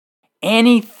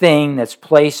anything that's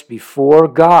placed before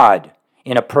God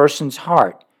in a person's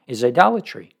heart is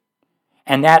idolatry.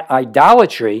 And that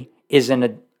idolatry is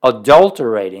an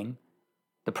adulterating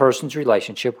the person's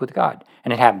relationship with God.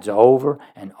 And it happens over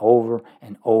and over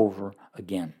and over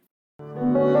again.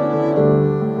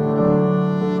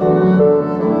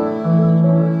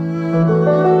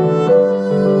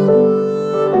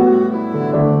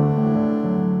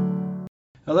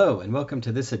 Hello, and welcome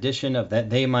to this edition of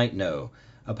That They Might Know,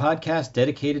 a podcast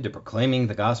dedicated to proclaiming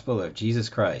the gospel of Jesus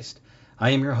Christ.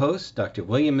 I am your host, Dr.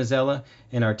 William Mazzella,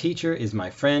 and our teacher is my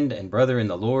friend and brother in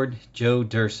the Lord, Joe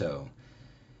Durso.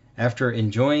 After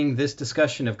enjoying this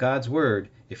discussion of God's Word,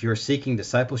 if you're seeking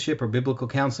discipleship or biblical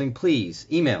counseling, please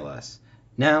email us.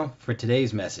 Now for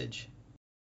today's message.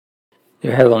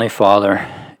 Dear Heavenly Father,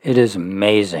 it is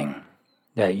amazing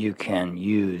that you can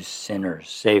use sinners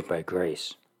saved by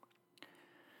grace.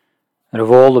 And of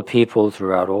all the people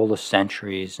throughout all the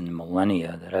centuries and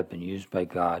millennia that have been used by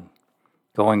God,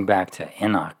 going back to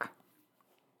Enoch,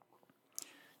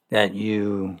 that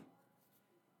you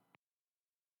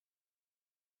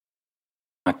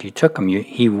took him,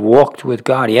 he walked with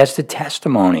God. He has the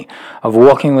testimony of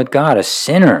walking with God, a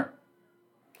sinner,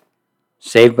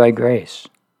 saved by grace.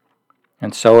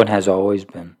 And so it has always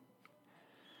been.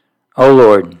 O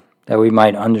Lord, that we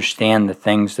might understand the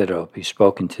things that will be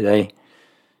spoken today,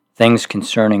 things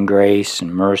concerning grace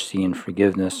and mercy and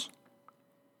forgiveness,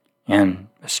 and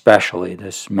especially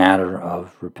this matter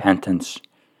of repentance.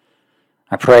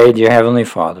 I pray, dear Heavenly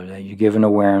Father, that you give an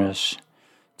awareness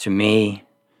to me,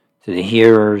 to the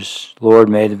hearers. Lord,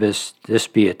 may this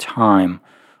be a time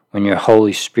when your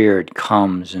Holy Spirit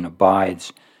comes and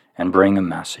abides and brings a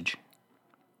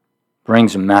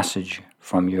message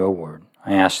from your word.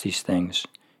 I ask these things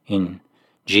in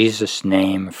Jesus'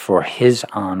 name, for his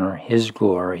honor, his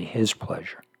glory, his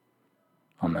pleasure.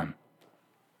 Amen.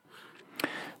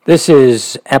 This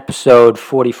is episode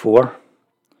 44,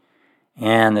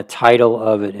 and the title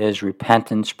of it is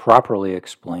Repentance Properly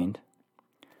Explained,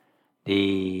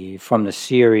 from the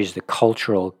series, The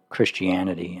Cultural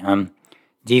Christianity. I'm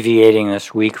deviating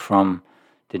this week from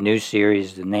the new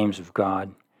series, The Names of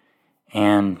God,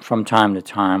 and from time to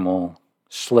time we'll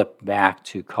slip back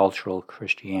to cultural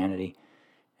Christianity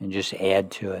and just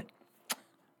add to it.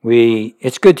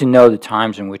 It's good to know the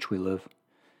times in which we live.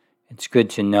 It's good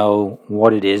to know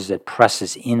what it is that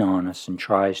presses in on us and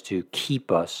tries to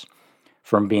keep us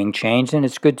from being changed, and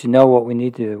it's good to know what we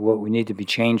need to be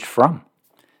changed from,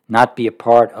 not be a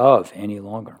part of any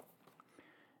longer.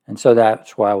 And so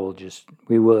that's why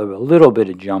we will have a little bit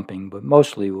of jumping, but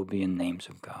mostly we'll be in names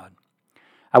of God.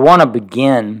 I want to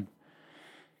begin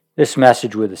this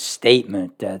message with a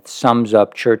statement that sums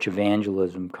up church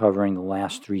evangelism covering the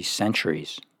last 3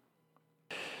 centuries.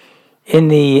 In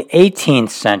the 18th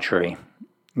century,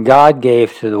 God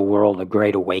gave to the world a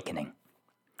great awakening.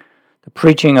 The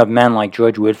preaching of men like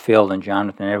George Whitefield and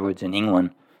Jonathan Edwards in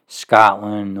England,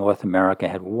 Scotland, North America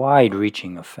had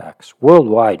wide-reaching effects,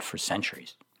 worldwide for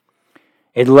centuries.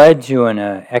 It led to an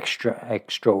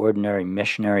extraordinary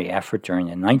missionary effort during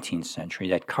the 19th century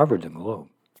that covered the globe.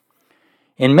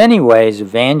 In many ways,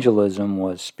 evangelism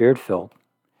was spirit-filled.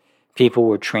 People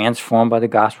were transformed by the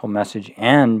gospel message,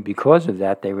 and because of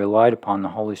that, they relied upon the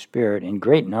Holy Spirit in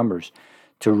great numbers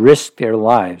to risk their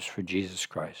lives for Jesus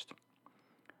Christ.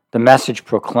 The message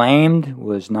proclaimed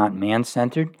was not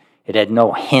man-centered. It had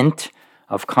no hint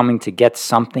of coming to get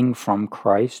something from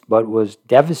Christ, but was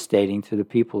devastating to the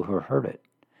people who heard it.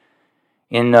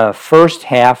 In the first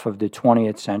half of the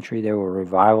 20th century, there were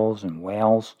revivals in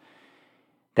Wales,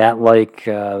 that like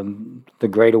the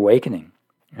Great Awakening.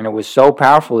 And it was so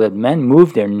powerful that men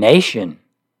moved their nation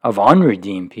of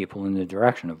unredeemed people in the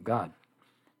direction of God.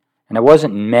 And it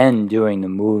wasn't men doing the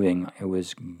moving, it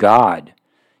was God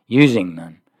using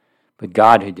men, but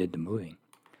God who did the moving.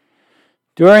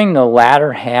 During the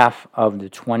latter half of the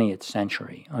 20th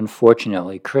century,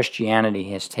 unfortunately, Christianity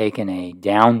has taken a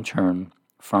downturn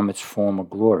from its former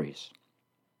glories.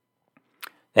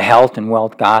 The health and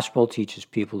wealth gospel teaches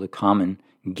people to come and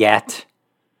get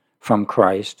from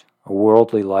Christ a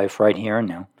worldly life right here and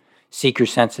now.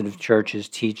 Seeker-sensitive churches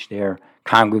teach their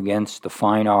congregants the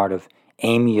fine art of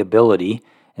amiability,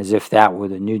 as if that were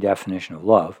the new definition of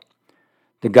love.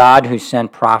 The God who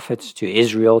sent prophets to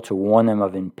Israel to warn them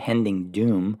of impending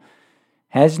doom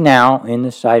has now, in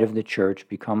the sight of the church,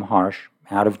 become harsh,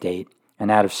 out of date,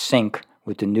 and out of sync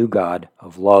with the new God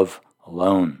of love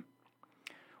alone.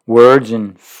 Words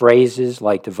and phrases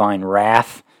like divine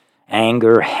wrath,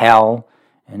 anger, hell,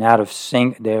 and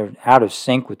they're out of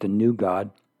sync with the new God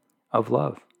of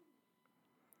love.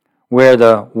 Where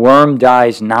the worm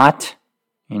dies not,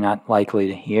 you're not likely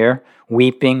to hear.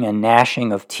 Weeping and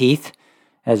gnashing of teeth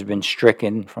has been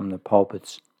stricken from the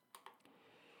pulpits.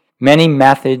 Many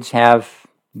methods have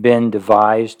been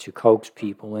devised to coax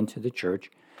people into the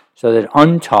church so that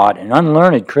untaught and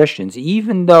unlearned Christians,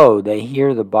 even though they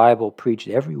hear the Bible preached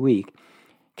every week,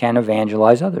 can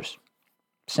evangelize others.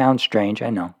 Sounds strange, I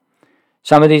know.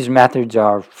 Some of these methods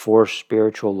are four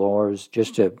spiritual laws,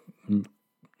 just to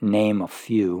name a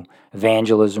few.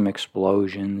 Evangelism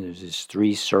explosion, there's these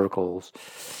 3 circles.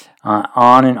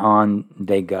 On and on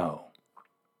they go.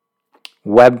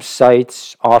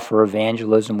 Websites offer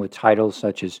evangelism with titles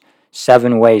such as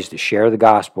 7 Ways to Share the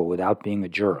Gospel Without Being a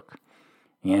Jerk,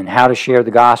 and How to Share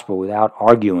the Gospel Without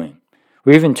Arguing.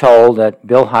 We're even told that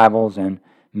Bill Hybels and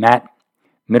Matt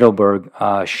Mittelberg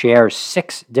share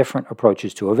 6 different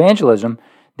approaches to evangelism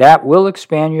that will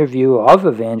expand your view of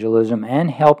evangelism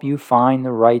and help you find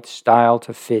the right style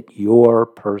to fit your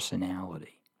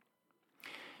personality.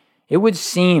 It would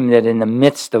seem that in the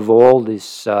midst of all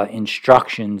these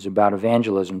instructions about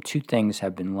evangelism, 2 things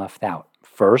have been left out.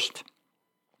 First,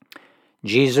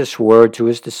 Jesus' word to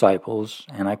his disciples,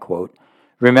 and I quote,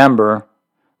 "Remember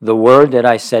the word that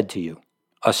I said to you,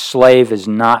 a slave is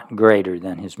not greater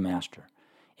than his master.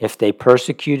 If they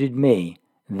persecuted me,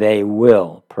 they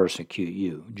will persecute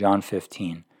you." John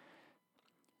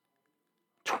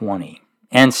 15:20.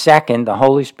 And second, the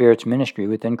Holy Spirit's ministry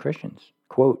within Christians.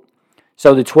 Quote,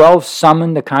 "So the 12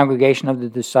 summoned the congregation of the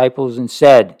disciples and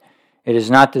said, 'It is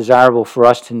not desirable for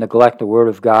us to neglect the word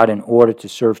of God in order to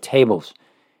serve tables.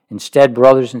 Instead,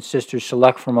 brothers and sisters,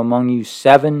 select from among you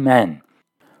 7 men,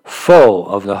 full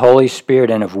of the Holy Spirit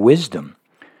and of wisdom,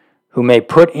 who may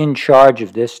put in charge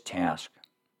of this task.'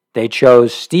 They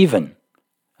chose Stephen,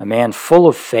 a man full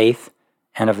of faith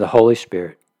and of the Holy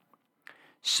Spirit.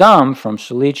 Some from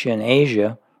Cilicia and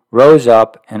Asia rose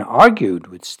up and argued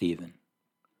with Stephen,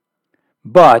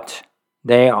 but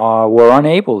they were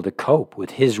unable to cope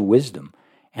with his wisdom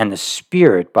and the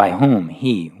Spirit by whom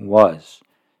he was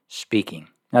speaking."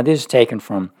 Now, this is taken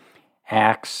from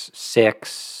Acts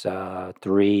 6,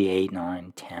 3, 8,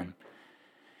 9, 10.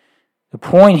 The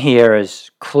point here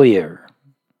is clear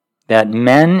that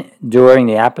men during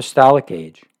the apostolic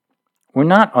age were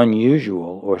not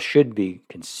unusual or should be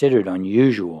considered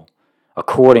unusual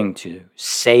according to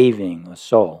saving a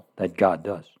soul that God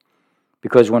does.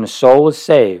 Because when a soul is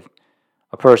saved,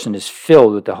 a person is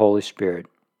filled with the Holy Spirit.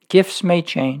 Gifts may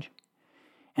change.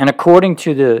 And according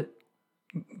to the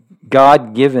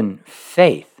God-given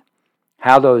faith,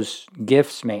 how those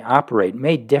gifts may operate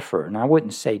may differ. And I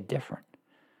wouldn't say different,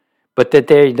 but that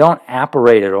they don't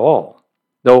operate at all.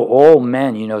 Though all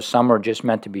men, some are just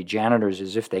meant to be janitors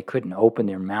as if they couldn't open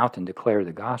their mouth and declare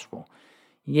the gospel.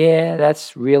 Yeah,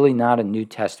 that's really not a New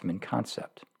Testament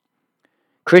concept.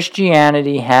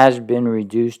 Christianity has been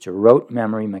reduced to rote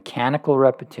memory, mechanical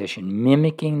repetition,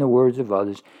 mimicking the words of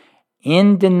others,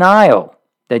 in denial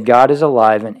that God is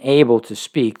alive and able to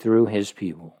speak through his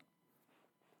people.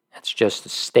 That's just a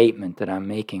statement that I'm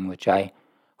making, which I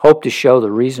hope to show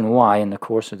the reason why in the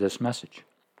course of this message.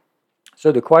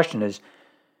 So the question is,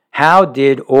 how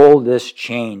did all this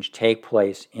change take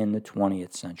place in the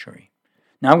 20th century?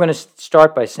 Now I'm going to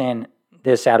start by saying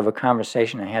this out of a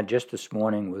conversation I had just this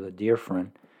morning with a dear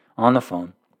friend on the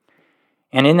phone.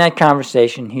 And in that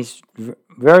conversation, he's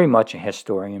very much a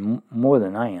historian, more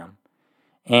than I am.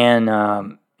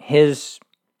 And his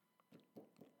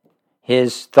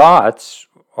thoughts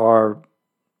are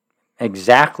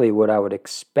exactly what I would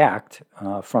expect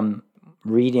from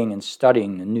reading and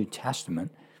studying the New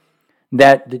Testament,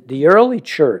 that the early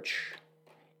church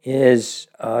is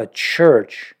a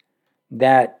church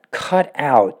that cut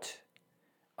out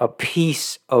a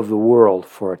piece of the world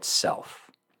for itself.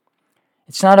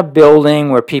 It's not a building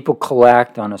where people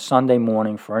collect on a Sunday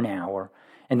morning for an hour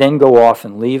and then go off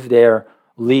and lead their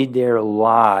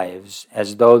lives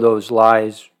as though those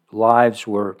lives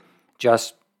were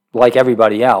just like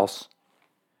everybody else.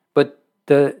 But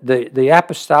the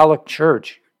apostolic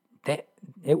church,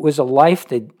 it was a life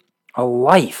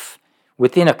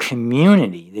within a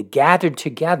community. They gathered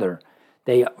together.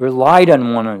 They relied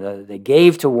on one another. They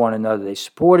gave to one another. They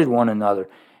supported one another.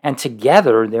 And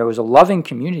together, there was a loving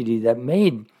community that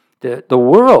made the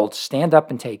world stand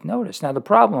up and take notice. Now, the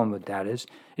problem with that is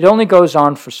it only goes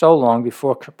on for so long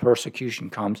before persecution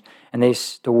comes, and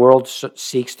the world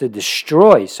seeks to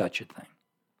destroy such a thing.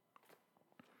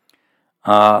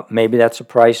 Maybe that's a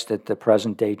price that the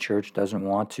present-day church doesn't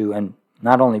want to, and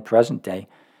not only present-day,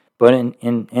 but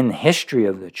in the history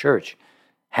of the church,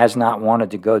 has not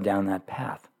wanted to go down that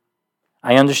path.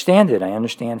 I understand it. I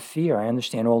understand fear. I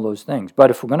understand all those things. But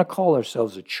if we're going to call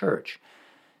ourselves a church,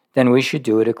 then we should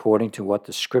do it according to what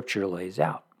the Scripture lays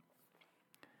out.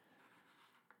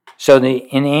 So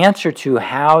in answer to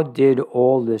how did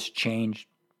all this change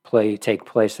take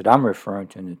place that I'm referring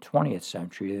to in the 20th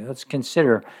century, let's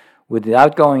consider,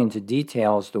 without going into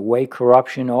details, the way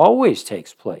corruption always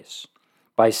takes place,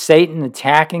 by Satan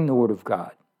attacking the Word of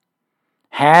God.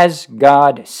 Has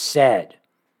God said,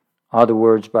 are the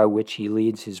words by which he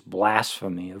leads his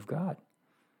blasphemy of God,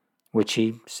 which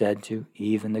he said to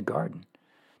Eve in the garden.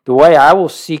 The way I will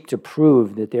seek to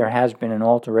prove that there has been an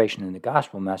alteration in the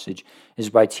gospel message is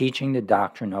by teaching the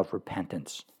doctrine of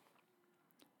repentance.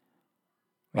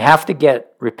 We have to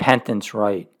get repentance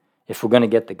right if we're going to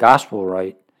get the gospel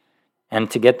right. And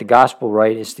to get the gospel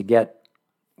right is to get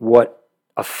what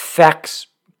effects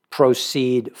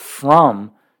proceed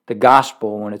from the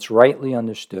gospel when it's rightly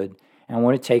understood and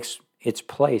when it takes its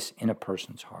place in a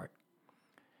person's heart.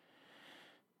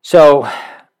 So,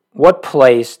 what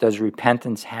place does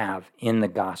repentance have in the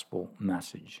gospel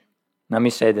message? Let me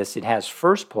say this. It has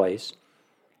first place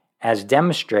as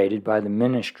demonstrated by the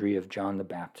ministry of John the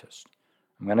Baptist.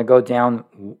 I'm going to go down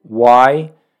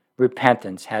why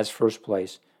repentance has first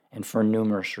place and for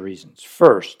numerous reasons.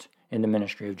 First, in the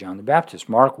ministry of John the Baptist.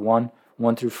 Mark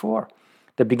 1:1-4.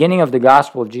 The beginning of the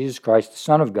gospel of Jesus Christ, the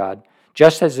Son of God,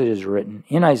 just as it is written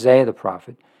in Isaiah the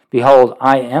prophet, Behold,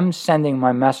 I am sending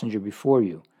my messenger before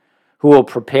you, who will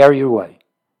prepare your way.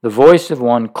 The voice of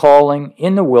one calling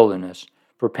in the wilderness,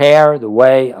 Prepare the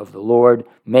way of the Lord,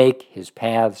 make his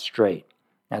paths straight.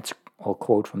 That's a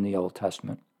quote from the Old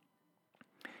Testament.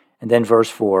 And then verse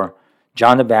 4,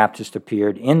 John the Baptist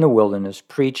appeared in the wilderness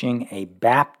preaching a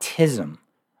baptism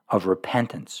of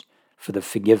repentance for the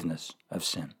forgiveness of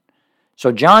sin.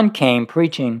 So John came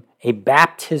preaching a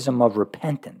baptism of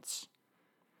repentance.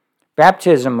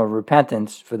 Baptism of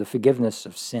repentance for the forgiveness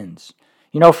of sins.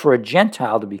 You know, for a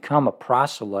Gentile to become a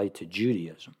proselyte to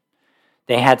Judaism,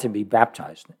 they had to be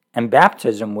baptized. And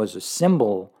baptism was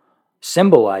a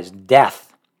symbolized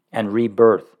death and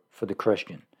rebirth for the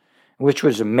Christian, which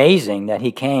was amazing that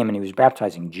he came and he was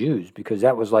baptizing Jews, because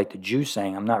that was like the Jews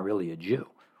saying, I'm not really a Jew,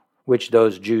 which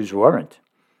those Jews weren't.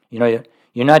 You know,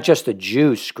 you're not just a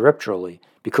Jew scripturally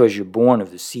because you're born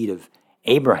of the seed of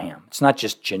Abraham. It's not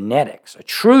just genetics. A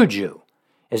true Jew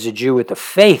is a Jew with the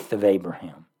faith of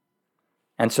Abraham.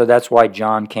 And so that's why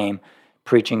John came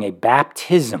preaching a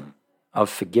baptism of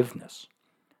forgiveness.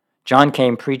 John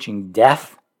came preaching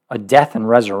a death and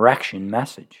resurrection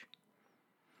message.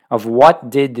 Of what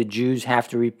did the Jews have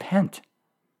to repent?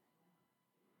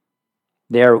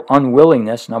 Their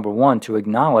unwillingness, number one, to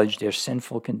acknowledge their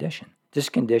sinful condition. This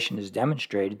condition is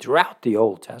demonstrated throughout the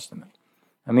Old Testament.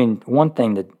 I mean, one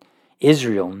thing that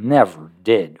Israel never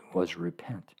did was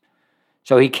repent.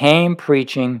 So he came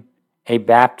preaching a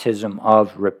baptism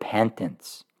of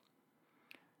repentance.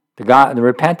 The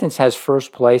repentance has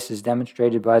first place as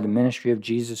demonstrated by the ministry of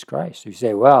Jesus Christ. You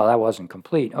say, well, that wasn't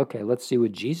complete. Okay, let's see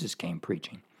what Jesus came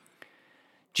preaching.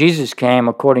 Jesus came,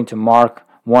 according to Mark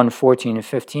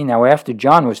 1:14-15. Now, after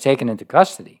John was taken into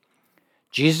custody,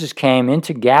 Jesus came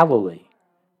into Galilee,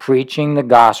 preaching the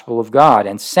gospel of God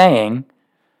and saying,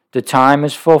 the time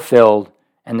is fulfilled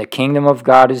and the kingdom of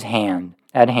God is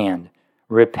at hand.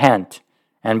 Repent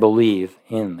and believe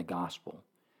in the gospel.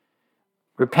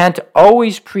 Repent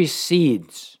always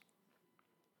precedes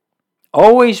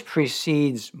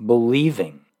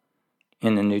believing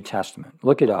in the New Testament.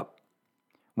 Look it up.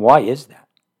 Why is that?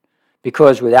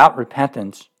 Because without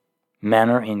repentance, men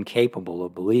are incapable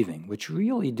of believing, which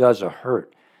really does a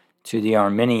hurt to the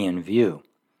Arminian view.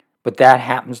 But that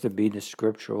happens to be the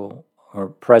scriptural or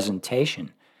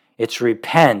presentation. It's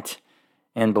repent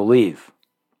and believe.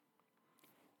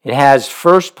 It has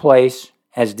first place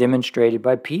as demonstrated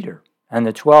by Peter and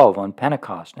the 12 on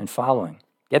Pentecost and following.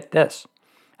 Get this.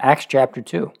 Acts chapter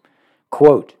 2.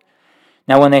 Quote,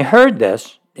 Now when they heard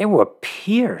this, they were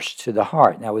pierced to the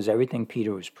heart. That was everything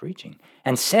Peter was preaching.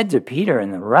 And said to Peter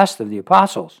and the rest of the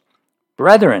apostles,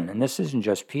 Brethren, and this isn't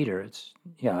just Peter, it's,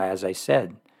 as I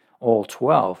said, all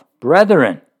 12.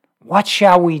 Brethren, what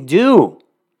shall we do?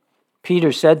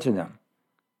 Peter said to them,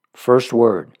 first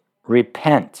word,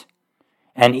 repent,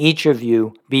 and each of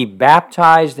you be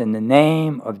baptized in the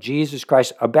name of Jesus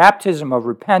Christ, a baptism of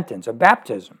repentance, a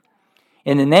baptism,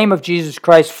 in the name of Jesus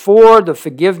Christ for the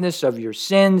forgiveness of your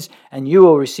sins, and you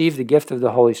will receive the gift of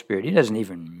the Holy Spirit. He doesn't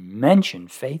even mention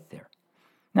faith there.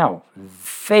 Now,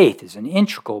 faith is an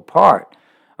integral part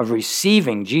of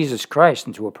receiving Jesus Christ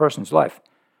into a person's life.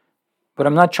 But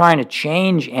I'm not trying to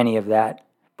change any of that,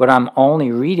 but I'm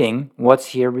only reading what's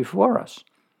here before us.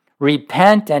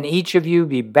 Repent, and each of you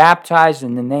be baptized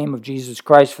in the name of Jesus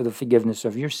Christ for the forgiveness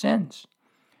of your sins.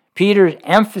 Peter's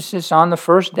emphasis on the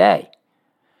first day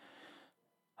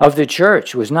of the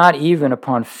church was not even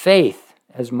upon faith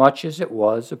as much as it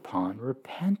was upon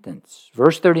repentance.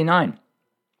 Verse 39,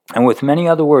 and with many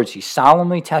other words he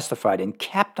solemnly testified and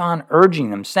kept on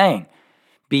urging them, saying,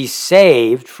 be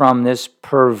saved from this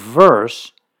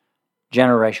perverse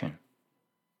generation.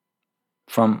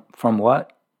 From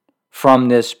what? From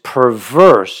this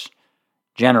perverse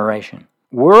generation.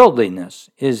 Worldliness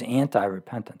is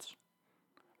anti-repentance.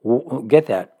 Get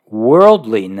that?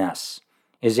 Worldliness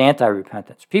is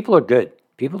anti-repentance. People are good.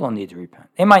 People don't need to repent.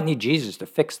 They might need Jesus to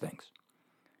fix things.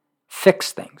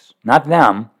 Fix things. Not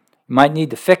them. You might need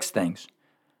to fix things.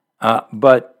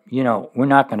 But, we're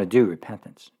not going to do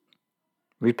repentance.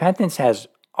 Repentance has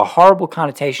a horrible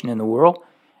connotation in the world,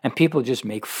 and people just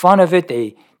make fun of it.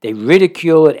 They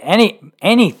ridicule it.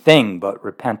 Anything but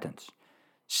repentance.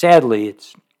 Sadly,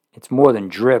 it's more than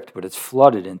dripped, but it's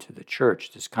flooded into the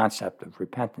church. This concept of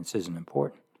repentance isn't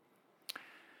important.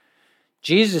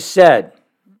 Jesus said,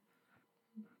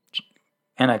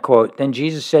 and I quote, then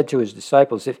Jesus said to his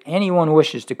disciples, if anyone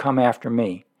wishes to come after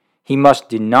me, he must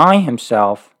deny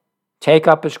himself, take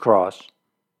up his cross,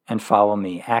 and follow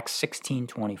me. Acts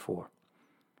 16:24.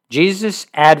 Jesus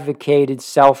advocated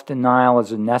self-denial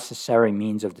as a necessary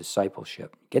means of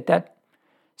discipleship. Get that?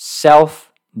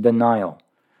 Self-denial.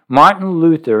 Martin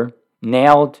Luther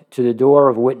nailed to the door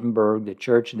of Wittenberg, the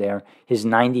church there, his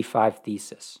 95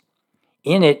 Thesis.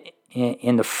 In it,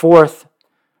 in the fourth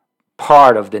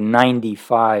part of the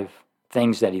 95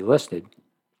 things that he listed,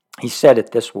 he said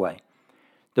it this way: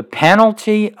 the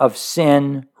penalty of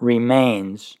sin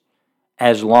remains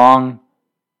as long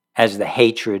as the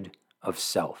hatred of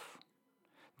self.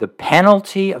 The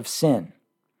penalty of sin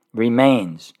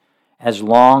remains as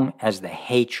long as the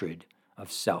hatred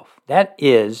of self. That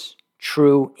is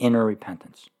true inner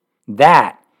repentance.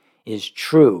 That is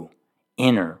true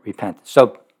inner repentance.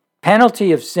 So,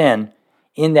 penalty of sin,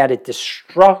 in that it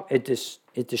destroys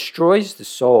the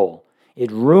soul.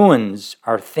 It ruins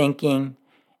our thinking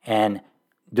and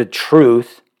the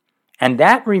truth, and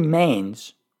that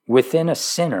remains within a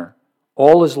sinner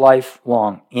all his life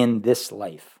long in this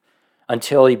life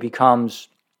until he dies,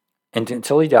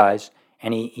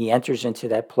 and he enters into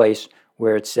that place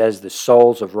where it says the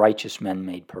souls of righteous men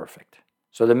made perfect.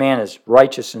 So the man is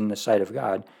righteous in the sight of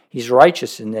God. He's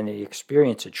righteous, and then he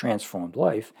experiences a transformed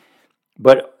life.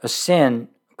 But a sin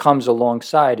comes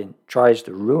alongside and tries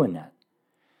to ruin that.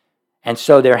 And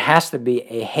so there has to be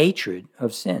a hatred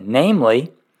of sin,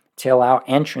 namely, till our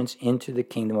entrance into the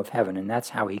kingdom of heaven. And that's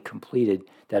how he completed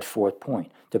that fourth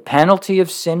point. The penalty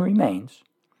of sin remains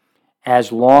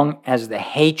as long as the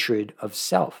hatred of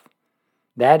self.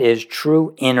 That is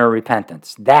true inner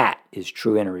repentance. That is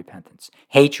true inner repentance.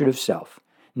 Hatred of self.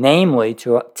 Namely,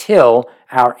 till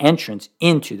our entrance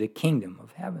into the kingdom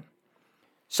of heaven.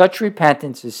 Such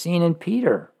repentance is seen in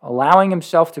Peter, allowing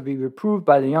himself to be reproved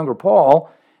by the younger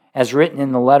Paul, as written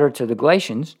in the letter to the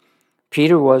Galatians.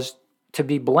 Peter was to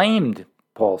be blamed,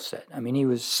 Paul said. I mean, he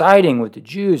was siding with the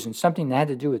Jews in something that had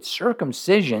to do with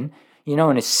circumcision,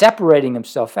 and is separating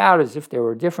himself out as if there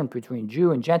were a difference between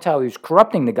Jew and Gentile. He was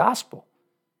corrupting the gospel,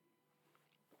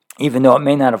 even though it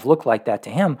may not have looked like that to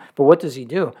him. But what does he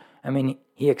do? I mean,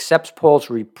 he accepts Paul's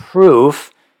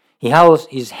reproof.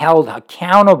 He's held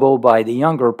accountable by the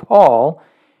younger Paul,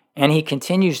 and he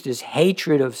continues this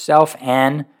hatred of self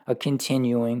and a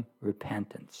continuing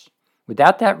repentance.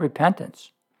 Without that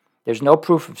repentance, there's no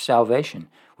proof of salvation.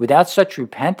 Without such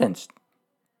repentance,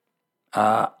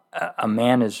 a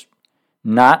man is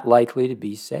not likely to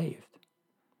be saved.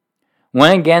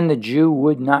 When again the Jew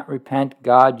would not repent,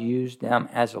 God used them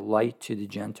as a light to the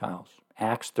Gentiles.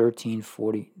 Acts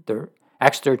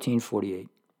 13:48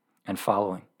 and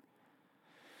following.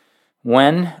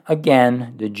 When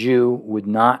again the Jew would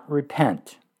not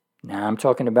repent, now I'm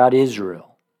talking about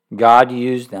Israel, God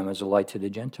used them as a light to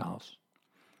the Gentiles.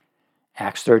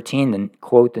 Acts 13,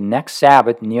 quote, the next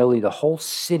Sabbath nearly the whole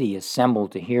city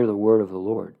assembled to hear the word of the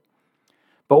Lord.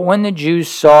 But when the Jews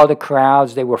saw the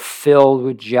crowds, they were filled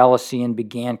with jealousy and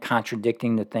began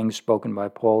contradicting the things spoken by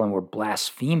Paul and were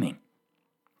blaspheming.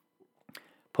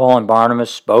 Paul and Barnabas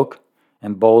spoke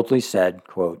and boldly said,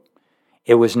 quote,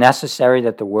 it was necessary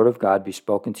that the word of God be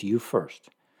spoken to you first.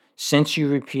 Since you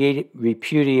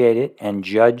repudiate it and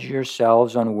judge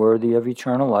yourselves unworthy of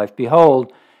eternal life,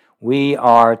 behold, we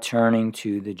are turning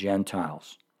to the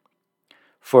Gentiles.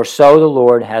 For so the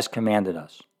Lord has commanded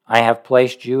us. I have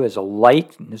placed you as a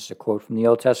light, and this is a quote from the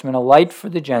Old Testament, a light for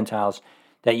the Gentiles,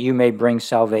 that you may bring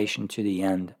salvation to the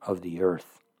end of the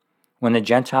earth. When the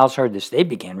Gentiles heard this, they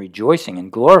began rejoicing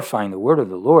and glorifying the word of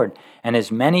the Lord, and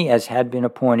as many as had been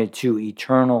appointed to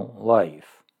eternal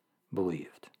life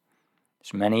believed.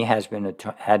 as many had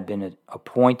been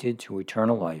appointed to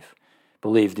eternal life,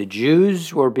 believed. The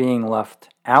Jews were being left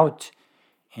out,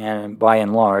 and by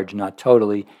and large, not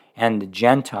totally, and the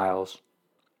Gentiles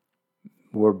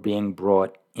were being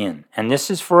brought in. And this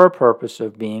is for a purpose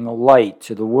of being a light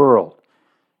to the world.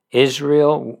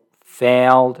 Israel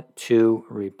failed to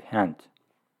repent.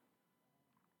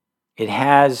 It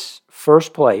has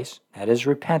first place, that is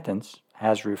repentance,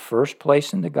 has first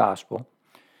place in the gospel.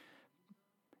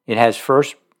 It has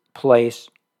first place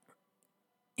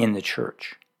in the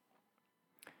church.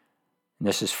 And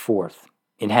this is fourth.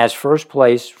 It has first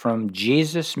place from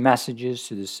Jesus' messages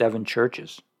to the 7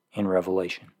 churches in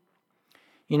Revelation.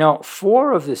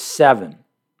 4 of the 7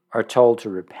 are told to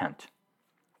repent.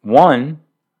 1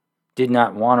 did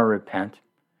not want to repent,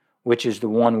 which is the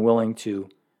one willing to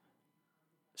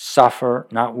suffer,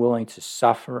 not willing to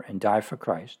suffer and die for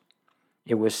Christ.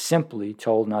 It was simply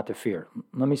told not to fear.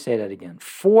 Let me say that again.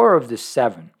 4 of the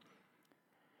 7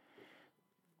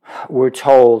 were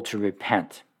told to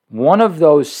repent. 1 of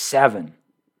those 7,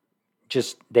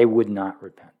 they would not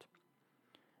repent.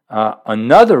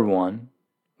 Another one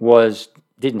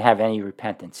didn't have any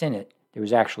repentance in it. There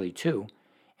was actually 2.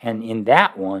 And in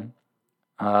that one,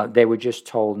 they were just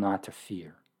told not to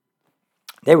fear.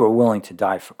 They were willing to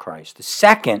die for Christ. The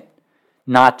second,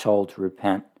 not told to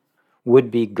repent, would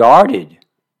be guarded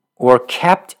or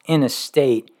kept in a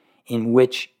state in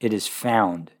which it is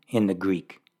found in the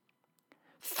Greek,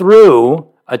 through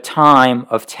a time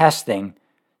of testing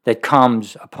that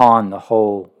comes upon the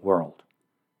whole world.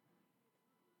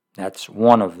 That's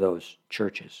one of those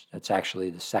churches. That's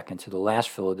actually the second to the last,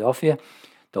 Philadelphia.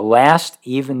 The last,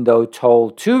 even though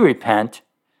told to repent,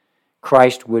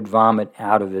 Christ would vomit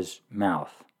out of his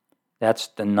mouth. That's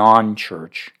the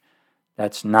non-church.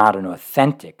 That's not an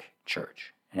authentic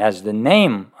church. It has the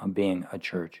name of being a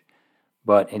church,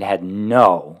 but it had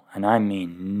no, and I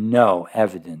mean no,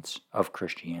 evidence of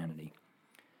Christianity.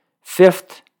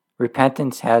 Fifth,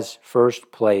 repentance has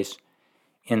first place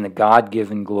in the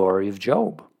God-given glory of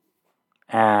Job.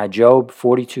 Job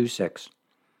 42:6.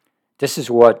 This is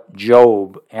what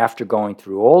Job, after going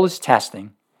through all his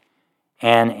testing,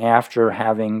 and after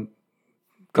having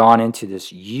gone into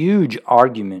this huge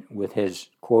argument with his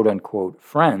quote-unquote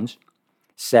friends,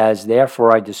 says,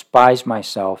 "Therefore I despise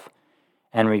myself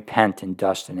and repent in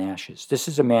dust and ashes." This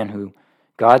is a man who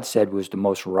God said was the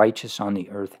most righteous on the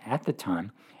earth at the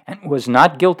time and was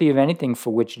not guilty of anything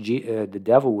for which the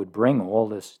devil would bring all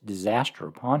this disaster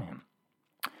upon him.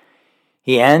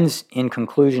 He ends in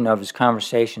conclusion of his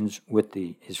conversations with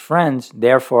his friends,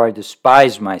 "Therefore I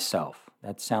despise myself."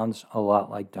 That sounds a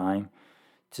lot like dying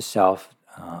to self,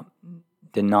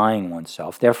 denying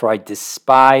oneself. "Therefore I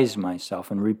despise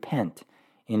myself and repent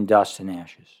in dust and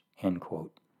ashes." End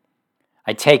quote.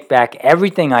 "I take back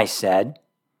everything I said,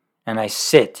 and I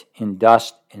sit in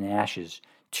dust and ashes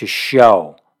to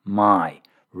show my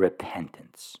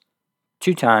repentance."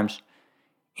 2 times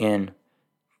in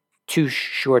 2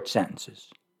 short sentences.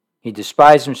 He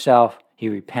despises himself, he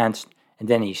repents, and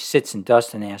then he sits in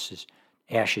dust and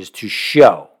ashes to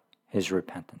show his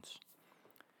repentance.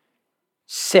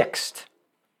 Sixth,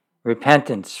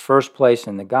 repentance, first place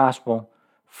in the gospel,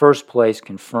 first place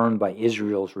confirmed by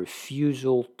Israel's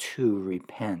refusal to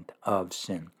repent of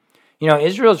sin.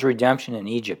 Israel's redemption in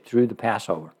Egypt through the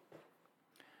Passover,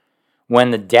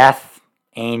 when the death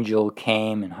angel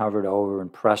came and hovered over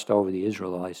and pressed over the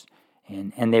Israelites,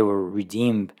 and they were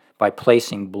redeemed by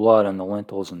placing blood on the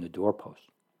lintels and the doorposts.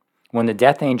 When the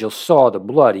death angel saw the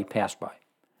blood, he passed by.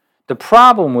 The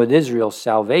problem with Israel's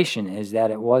salvation is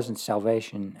that it wasn't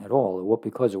salvation at all,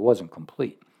 because it wasn't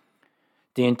complete.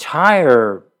 The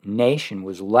entire nation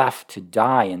was left to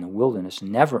die in the wilderness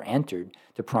and never entered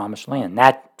the promised land.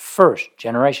 That first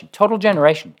generation, total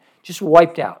generation, just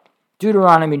wiped out.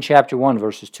 Deuteronomy chapter 1,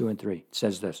 verses 2 and 3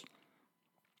 says this: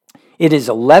 "It is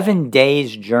 11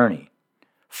 days' journey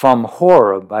from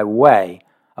Horeb by way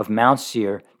of Mount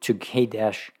Seir to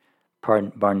Kadesh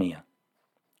Barnea."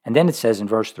 And then it says in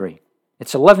verse 3,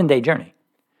 it's an 11-day journey.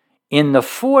 "In the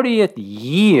 40th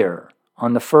year,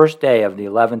 on the first day of the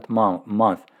 11th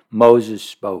month, Moses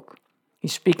spoke."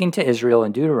 He's speaking to Israel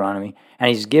in Deuteronomy, and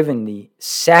he's given the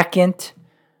second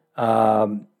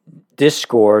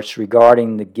discourse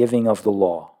regarding the giving of the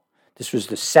law. This was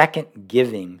the second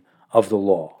giving of the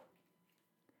law.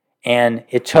 And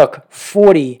it took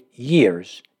 40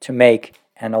 years to make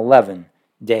an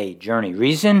 11-day journey.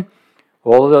 Reason?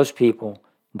 All of those people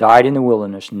died in the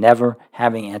wilderness, never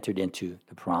having entered into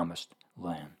the promised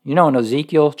land. In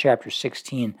Ezekiel chapter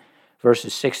 16,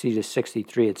 verses 60 to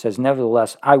 63, it says,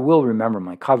 "Nevertheless, I will remember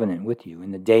my covenant with you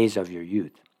in the days of your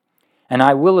youth, and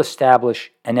I will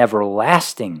establish an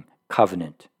everlasting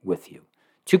covenant with you.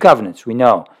 Two covenants, we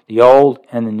know, the old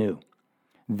and the new.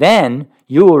 Then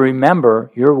you will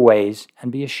remember your ways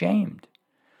and be ashamed.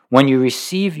 When you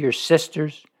receive your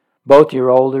sisters, both your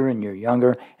older and your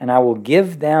younger, and I will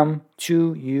give them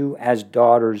to you as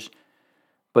daughters,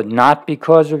 but not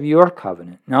because of your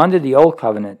covenant. Now, under the old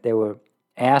covenant, they were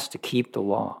asked to keep the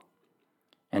law.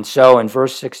 And so in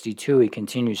verse 62, he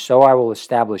continues, so I will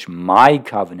establish my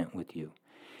covenant with you,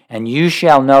 and you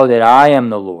shall know that I am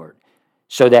the Lord,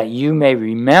 so that you may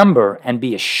remember and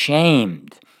be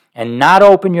ashamed, and not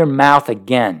open your mouth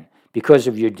again because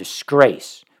of your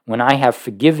disgrace, when I have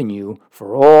forgiven you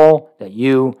for all that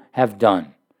you have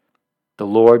done. The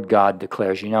Lord God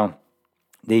declares.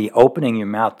 The opening your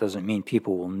mouth doesn't mean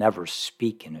people will never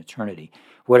speak in eternity.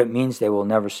 What it means, they will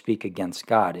never speak against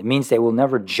God. It means they will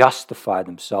never justify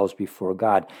themselves before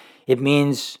God. It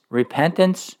means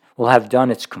repentance will have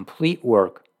done its complete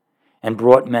work and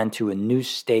brought men to a new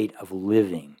state of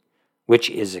living, which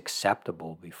is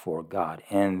acceptable before God.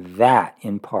 And that,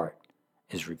 in part,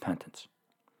 is repentance.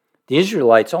 The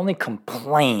Israelites only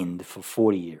complained for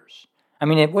 40 years. I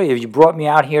mean, if you brought me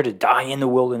out here to die in the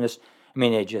wilderness,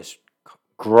 they just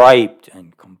griped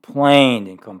and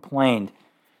complained,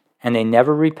 and they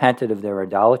never repented of their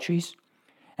idolatries,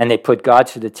 and they put God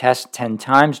to the test 10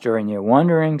 times during their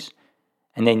wanderings,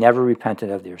 and they never repented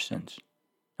of their sins.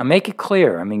 Now make it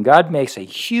clear, God makes a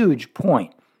huge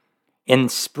point in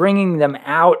bringing them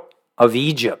out of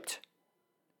Egypt,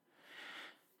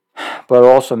 but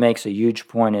also makes a huge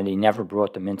point that he never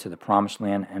brought them into the promised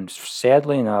land. And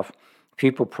sadly enough,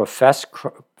 people profess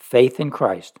faith in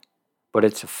Christ, but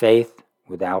it's a faith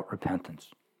without repentance.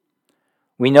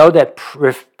 We know that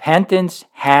repentance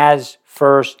has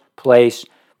first place,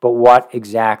 but what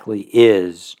exactly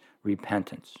is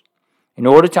repentance? In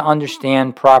order to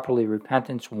understand properly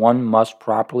repentance, one must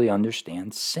properly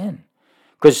understand sin.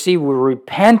 Because, see, we're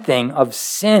repenting of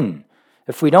sin.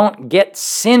 If we don't get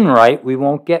sin right, we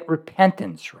won't get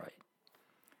repentance right.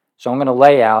 So I'm going to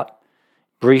lay out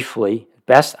briefly,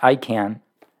 best I can,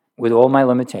 with all my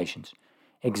limitations,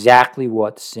 exactly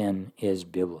what sin is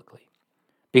biblically.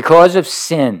 Because of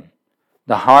sin,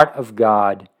 the heart of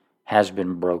God has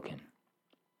been broken.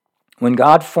 When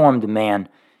God formed man,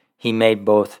 he made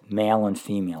both male and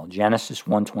female. Genesis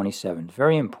 1:27.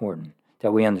 Very important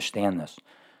that we understand this.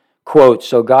 Quote,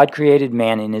 so God created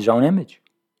man in his own image.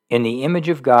 In the image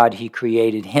of God, he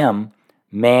created him,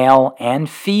 male and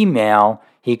female,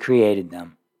 he created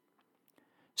them.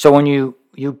 So when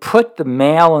you put the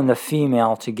male and the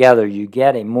female together, you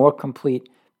get a more complete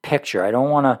picture. I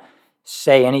don't want to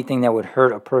say anything that would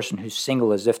hurt a person who's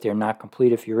single as if they're not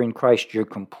complete. If you're in Christ, you're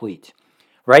complete.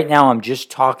 Right now, I'm just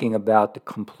talking about the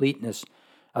completeness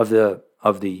of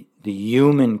the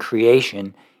human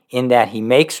creation, in that he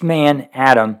makes man,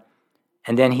 Adam,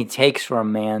 and then he takes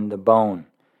from man the bone,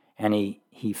 and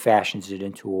he fashions it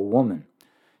into a woman.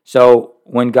 So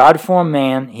when God formed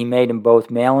man, he made them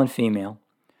both male and female.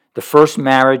 The first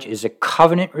marriage is a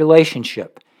covenant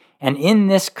relationship. And in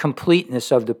this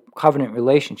completeness of the covenant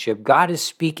relationship, God is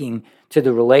speaking to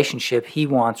the relationship he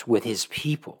wants with his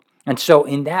people. And so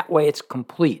in that way, it's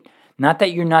complete. Not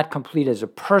that you're not complete as a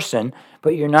person,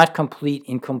 but you're not complete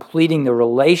in completing the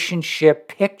relationship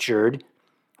pictured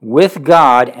with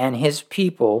God and his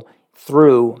people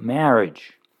through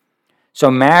marriage.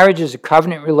 So marriage is a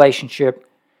covenant relationship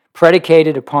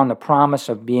predicated upon the promise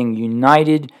of being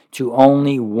united to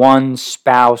only one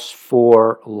spouse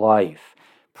for life.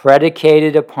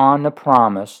 Predicated upon the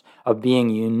promise of being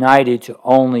united to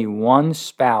only one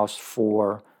spouse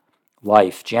for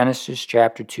life. Genesis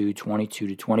chapter 2,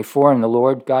 22-24. And the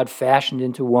Lord God fashioned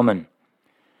into woman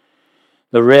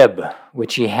the rib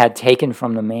which he had taken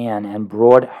from the man, and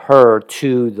brought her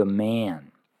to the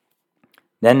man.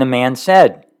 Then the man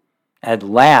said, at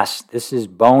last, this is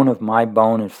bone of my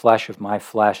bone and flesh of my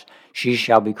flesh. She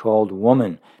shall be called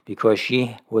woman, because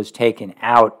she was taken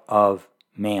out of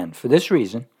man. For this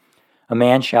reason, a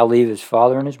man shall leave his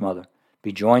father and his mother,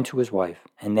 be joined to his wife,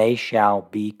 and they shall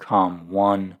become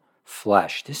one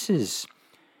flesh. This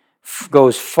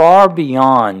goes far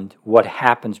beyond what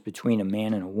happens between a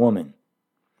man and a woman,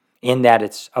 in that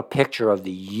it's a picture of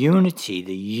the unity,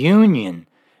 the union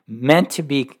meant to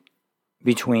be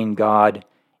between God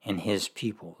and his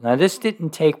people. Now, this didn't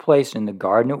take place in the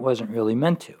garden. It wasn't really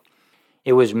meant to.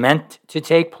 It was meant to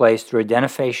take place through the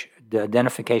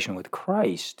identification with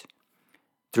Christ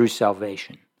through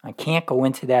salvation. I can't go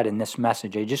into that in this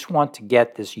message. I just want to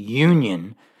get this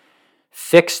union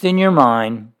fixed in your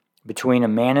mind between a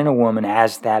man and a woman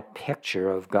as that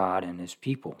picture of God and his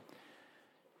people.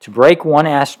 To break one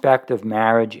aspect of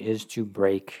marriage is to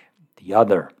break the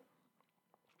other.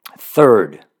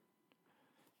 Third,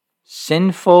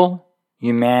 Sinful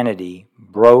humanity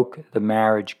broke the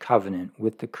marriage covenant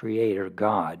with the Creator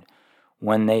God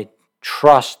when they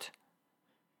trusted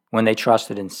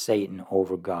in Satan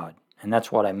over God. And that's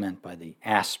what I meant by the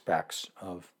aspects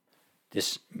of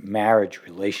this marriage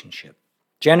relationship.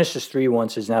 Genesis 3:1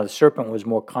 says, "Now the serpent was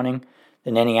more cunning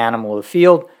than any animal of the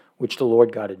field, which the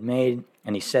Lord God had made.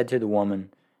 And he said to the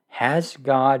woman, 'Has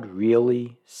God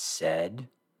really said,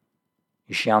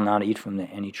 you shall not eat from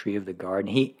any tree of the garden?'"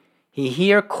 He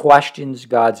here questions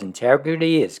God's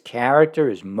integrity, his character,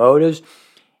 his motives,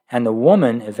 and the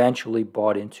woman eventually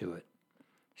bought into it.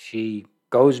 She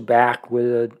goes back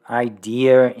with an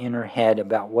idea in her head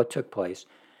about what took place.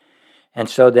 And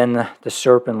so then the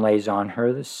serpent lays on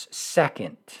her this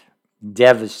second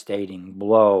devastating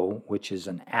blow, which is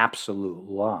an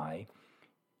absolute lie.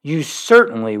 "You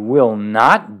certainly will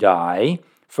not die,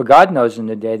 for God knows in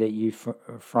the day that you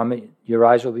from it your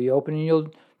eyes will be open and you'll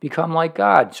become like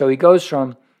God." So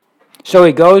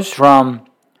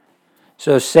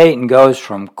Satan goes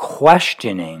from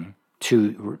questioning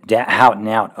to out and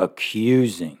out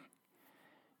accusing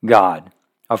God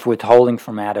of withholding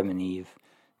from Adam and Eve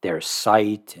their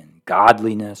sight and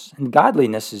godliness. And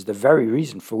godliness is the very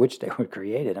reason for which they were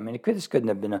created. I mean, this couldn't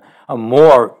have been a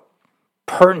more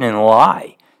pertinent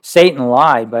lie. Satan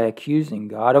lied by accusing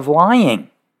God of lying.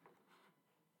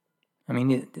 I mean,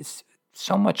 it's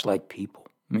so much like people.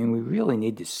 I mean, we really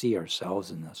need to see ourselves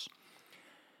in this.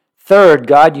 Third,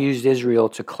 God used Israel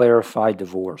to clarify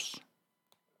divorce.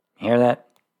 Hear that?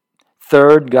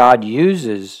 Third, God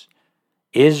uses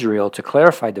Israel to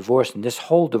clarify divorce, and this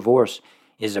whole divorce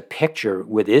is a picture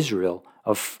with Israel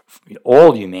of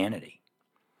all humanity.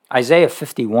 Isaiah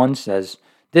 51 says,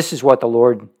 this is what the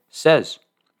Lord says,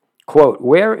 quote,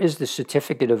 "Where is the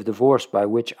certificate of divorce by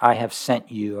which I have sent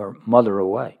your mother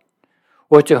away?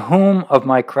 Or to whom of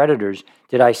my creditors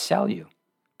did I sell you?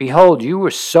 Behold, you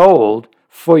were sold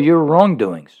for your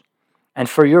wrongdoings, and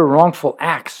for your wrongful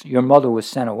acts your mother was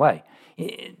sent away."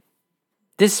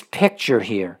 This picture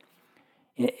here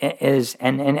is,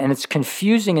 and it's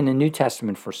confusing in the New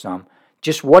Testament for some,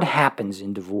 just what happens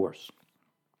in divorce.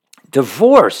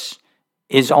 Divorce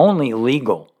is only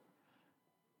legal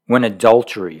when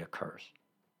adultery occurs.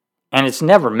 And it's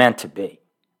never meant to be.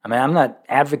 I mean, I'm not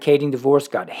advocating divorce.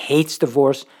 God hates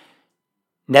divorce.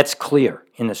 That's clear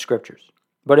in the scriptures.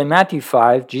 But in Matthew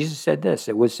 5, Jesus said this.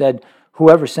 It was said,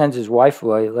 "Whoever sends his wife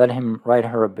away, let him write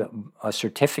her a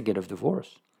certificate of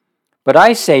divorce. But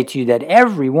I say to you that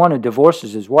every one who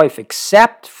divorces his wife,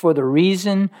 except for the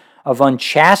reason of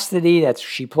unchastity, that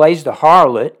she plays the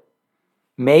harlot,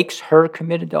 makes her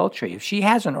commit adultery." If she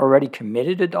hasn't already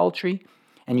committed adultery,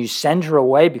 and you send her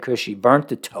away because she burnt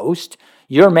the toast,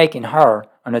 you're making her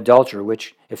an adulterer,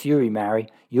 which, if you remarry,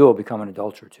 you will become an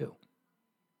adulterer too.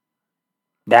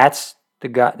 That's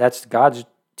God's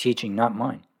teaching, not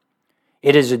mine.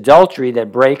 It is adultery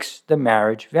that breaks the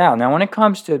marriage vow. Now, when it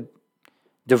comes to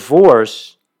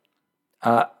divorce,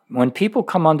 when people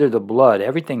come under the blood,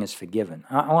 everything is forgiven.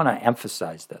 I want to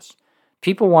emphasize this. Some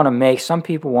people want to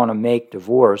make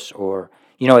divorce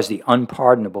as the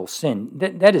unpardonable sin.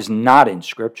 That is not in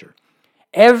Scripture.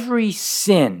 Every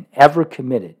sin ever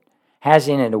committed has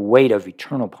in it a weight of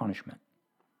eternal punishment.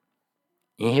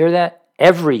 You hear that?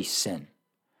 Every sin.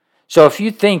 So if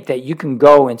you think that you can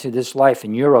go into this life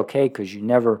and you're okay because you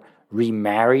never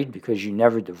remarried, because you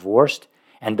never divorced,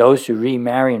 and those who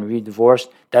remarry and re-divorce,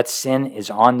 that sin is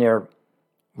on their,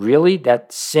 really?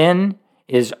 That sin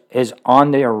is on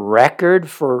their record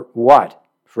for what?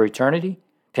 For eternity?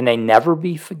 Can they never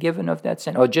be forgiven of that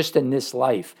sin? Or just in this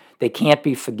life, they can't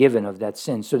be forgiven of that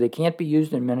sin. So they can't be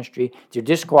used in ministry. They're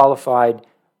disqualified.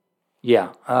 Yeah.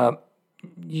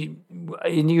 You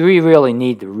really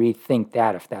need to rethink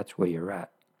that if that's where you're at.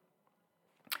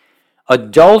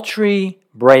 Adultery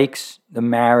breaks the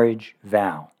marriage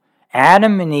vow.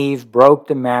 Adam and Eve broke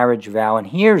the marriage vow, and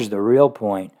here's the real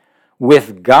point,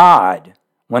 with God,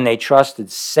 when they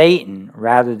trusted Satan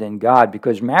rather than God,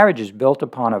 because marriage is built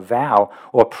upon a vow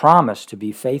or promise to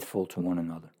be faithful to one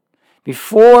another.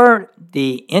 Before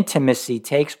the intimacy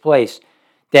takes place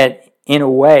that, in a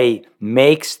way,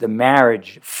 makes the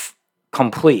marriage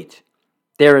complete,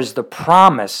 there is the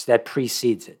promise that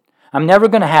precedes it. I'm never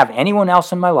going to have anyone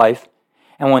else in my life,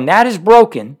 and when that is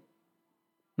broken,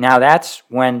 now that's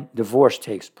when divorce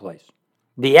takes place.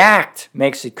 The act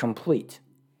makes it complete.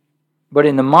 But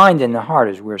in the mind and the heart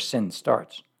is where sin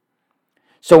starts.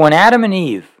 So when Adam and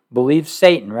Eve believed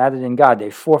Satan rather than God, they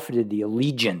forfeited the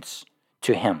allegiance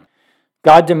to him.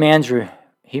 God demands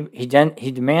he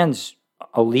demands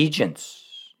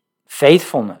allegiance,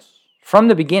 faithfulness from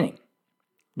the beginning.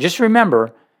 Just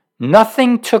remember,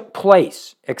 nothing took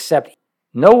place except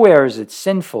Nowhere is it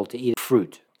sinful to eat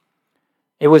fruit.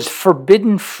 It was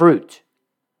forbidden fruit.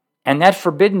 And that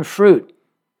forbidden fruit,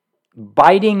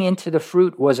 biting into the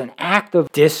fruit, was an act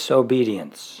of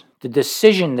disobedience. The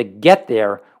decision to get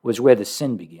there was where the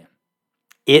sin began.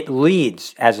 It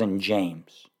leads, as in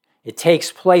James. It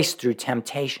takes place through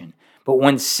temptation. But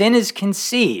when sin is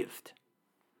conceived,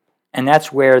 and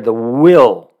that's where the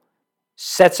will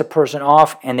sets a person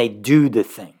off and they do the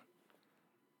thing.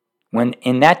 When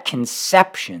in that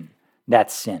conception,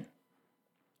 that's sin.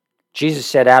 Jesus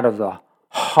said, out of the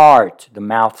heart, the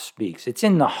mouth speaks. It's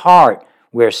in the heart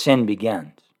where sin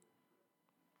begins.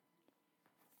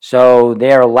 So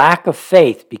their lack of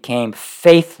faith became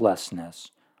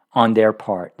faithlessness on their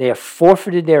part. They have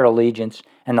forfeited their allegiance,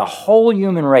 and the whole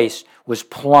human race was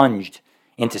plunged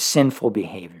into sinful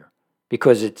behavior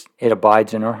because it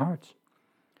abides in our hearts.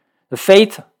 The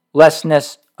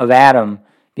faithlessness of Adam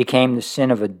became the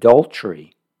sin of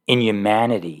adultery in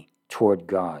humanity toward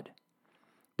God.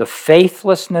 The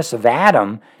faithlessness of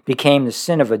Adam became the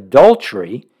sin of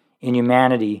adultery in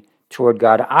humanity toward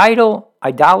God.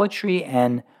 Idolatry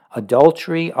and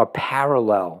adultery are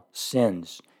parallel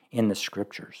sins in the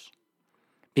Scriptures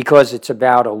because it's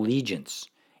about allegiance.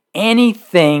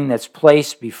 Anything that's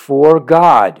placed before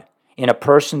God in a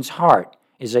person's heart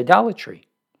is idolatry.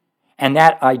 And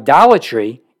that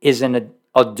idolatry is an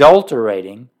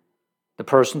adulterating the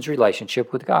person's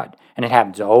relationship with God. And it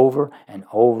happens over and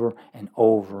over and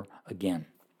over again.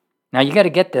 Now you got to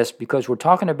get this because we're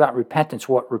talking about repentance,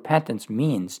 what repentance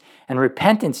means. And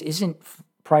repentance isn't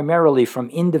primarily from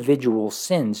individual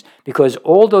sins because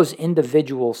all those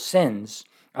individual sins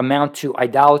amount to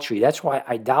idolatry. That's why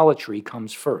idolatry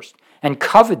comes first. And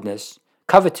covetousness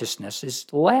is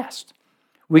last.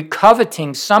 We're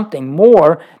coveting something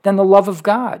more than the love of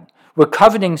God. We're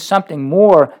coveting something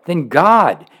more than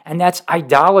God, and that's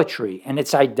idolatry. And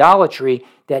it's idolatry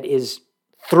that is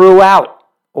throughout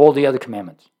all the other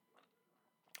commandments.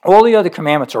 All the other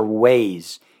commandments are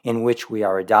ways in which we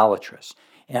are idolatrous.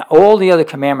 And all the other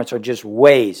commandments are just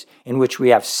ways in which we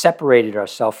have separated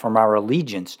ourselves from our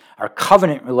allegiance, our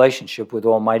covenant relationship with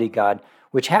Almighty God,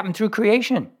 which happened through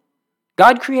creation.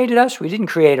 God created us. We didn't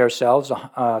create ourselves,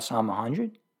 Psalm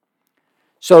 100.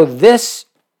 So this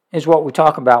is what we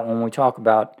talk about when we talk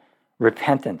about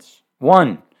repentance.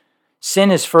 1, sin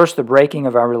is first the breaking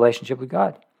of our relationship with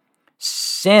God.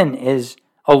 Sin is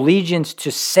allegiance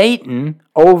to Satan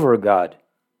over God,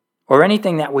 or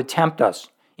anything that would tempt us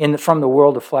from the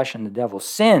world of flesh and the devil.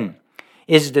 Sin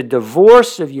is the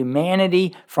divorce of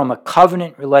humanity from a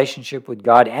covenant relationship with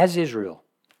God as Israel.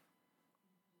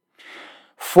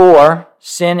 4,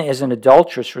 sin is an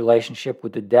adulterous relationship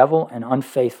with the devil and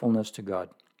unfaithfulness to God.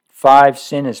 5,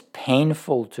 sin is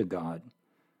painful to God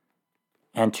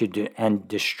and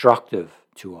destructive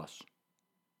to us.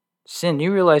 Sin,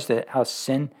 you realize that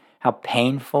how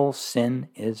painful sin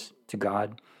is to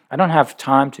God? I don't have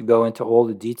time to go into all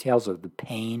the details of the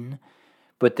pain,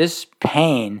 but this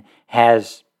pain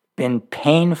has been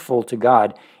painful to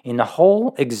God in the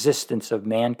whole existence of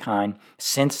mankind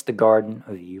since the Garden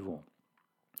of Evil.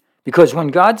 Because when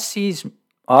God sees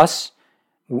us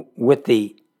with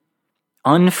the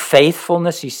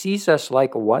unfaithfulness, he sees us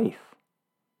like a wife.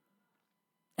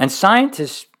 And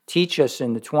scientists teach us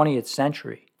in the 20th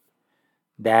century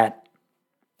that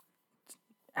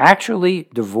actually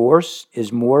divorce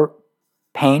is more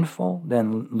painful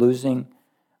than losing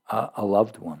a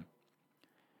loved one.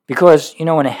 Because, in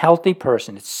a healthy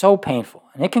person, it's so painful.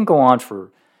 And it can go on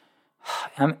for,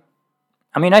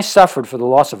 I suffered for the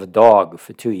loss of a dog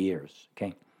for 2 years,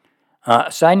 okay?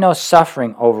 So I know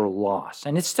suffering over loss,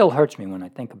 and it still hurts me when I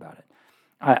think about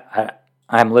it.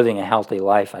 I'm living a healthy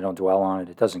life. I don't dwell on it.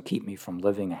 It doesn't keep me from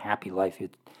living a happy life.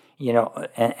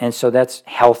 And so that's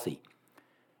healthy.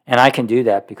 And I can do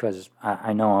that because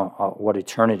I know what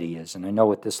eternity is, and I know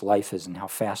what this life is and how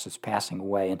fast it's passing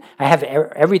away. And I have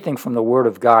everything from the Word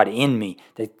of God in me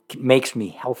that makes me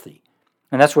healthy.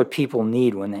 And that's what people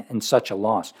need when they're in such a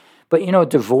loss. But,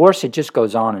 divorce, it just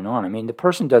goes on and on. The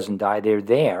person doesn't die. They're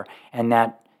there. And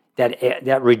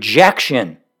that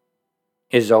rejection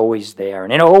is always there.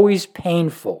 And it's always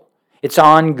painful. It's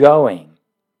ongoing.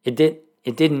 It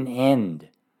didn't end.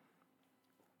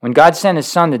 When God sent his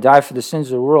Son to die for the sins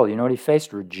of the world, you know what he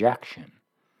faced? Rejection.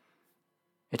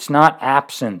 It's not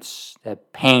absence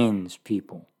that pains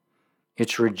people.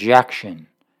 It's rejection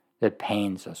that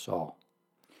pains us all.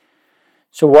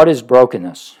 So what is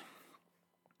brokenness?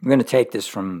 I'm going to take this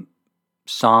from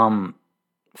Psalm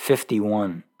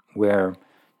 51, where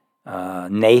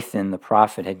Nathan, the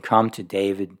prophet, had come to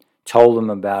David, told him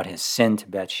about his sin to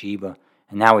Bathsheba,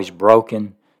 and now he's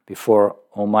broken before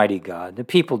Almighty God. The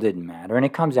people didn't matter, and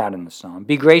it comes out in the psalm.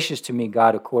 Be gracious to me,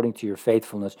 God, according to your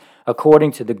faithfulness,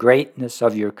 according to the greatness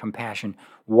of your compassion.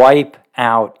 Wipe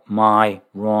out my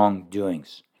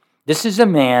wrongdoings. This is a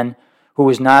man who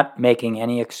is not making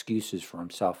any excuses for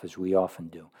himself, as we often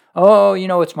do. Oh,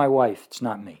 it's my wife. It's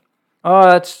not me.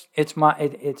 Oh, it's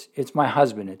my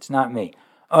husband. It's not me.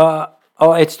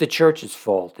 It's the church's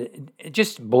fault.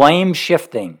 Just blame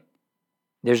shifting.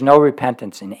 There's no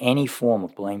repentance in any form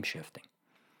of blame shifting.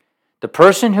 The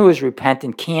person who is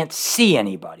repentant can't see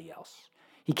anybody else.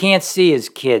 He can't see his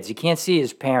kids. He can't see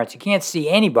his parents. He can't see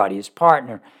anybody, his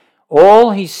partner.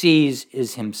 All he sees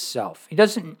is himself. He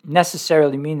doesn't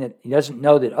necessarily mean that he doesn't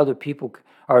know that other people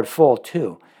are at fault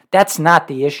too. That's not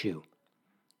the issue.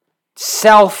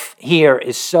 Self here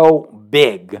is so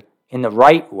big in the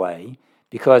right way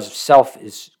because self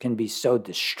can be so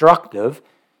destructive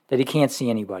that he can't see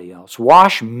anybody else.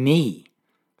 Wash me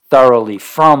thoroughly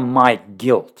from my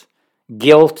guilt.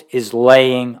 Guilt is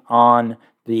laying on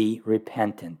the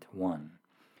repentant one.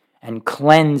 And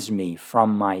cleanse me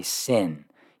from my sin.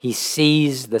 He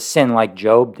sees the sin like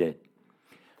Job did.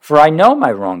 For I know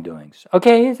my wrongdoings.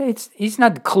 Okay, he's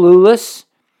not clueless.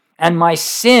 And my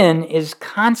sin is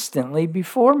constantly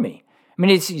before me. I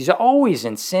mean, he's always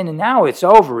in sin, and now it's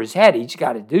over his head. He's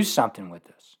got to do something with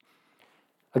this.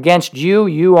 Against you,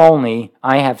 you only,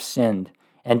 I have sinned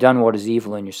and done what is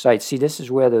evil in your sight. See, this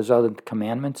is where those other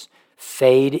commandments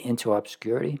fade into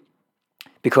obscurity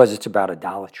because it's about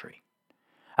idolatry.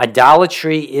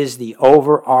 Idolatry is the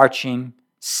overarching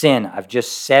sin. I've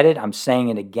just said it. I'm saying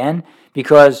it again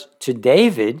because to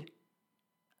David,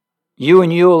 you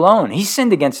and you alone. He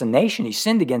sinned against the nation. He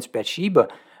sinned against Bathsheba.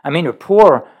 I mean, her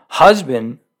poor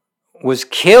husband was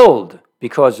killed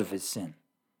because of his sin.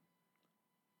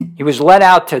 He was let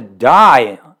out to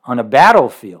die on a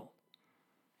battlefield.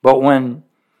 But when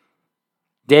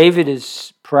David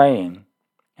is praying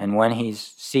and when he's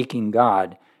seeking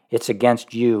God, it's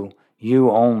against you. You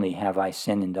only have I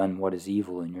sinned and done what is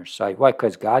evil in your sight. Why?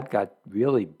 Because God got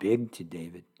really big to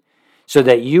David. So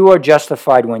that you are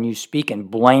justified when you speak and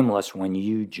blameless when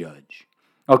you judge.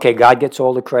 Okay, God gets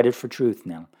all the credit for truth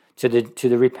now to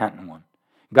the repentant one.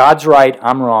 God's right,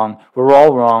 I'm wrong, we're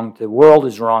all wrong, the world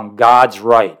is wrong, God's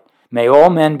right. May all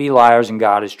men be liars and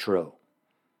God is true.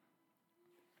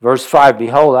 Verse 5,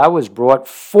 behold, I was brought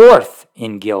forth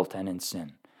in guilt and in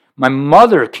sin. My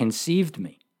mother conceived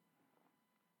me.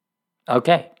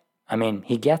 Okay, I mean,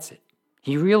 he gets it.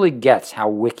 He really gets how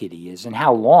wicked he is and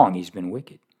how long he's been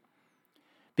wicked.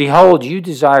 Behold, you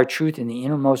desire truth in the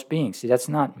innermost being. See, that's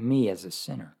not me as a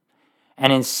sinner.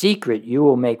 And in secret, you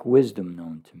will make wisdom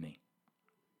known to me.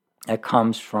 That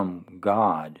comes from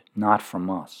God, not from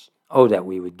us. Oh, that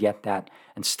we would get that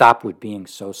and stop with being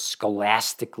so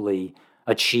scholastically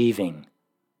achieving.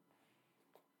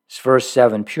 Verse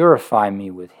 7, purify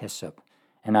me with hyssop,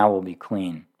 and I will be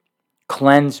clean.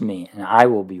 Cleanse me, and I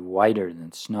will be whiter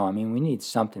than snow. I mean, we need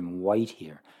something white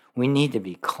here. We need to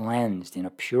be cleansed in a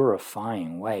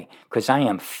purifying way because I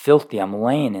am filthy. I'm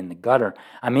laying in the gutter.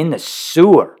 I'm in the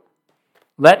sewer.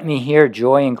 Let me hear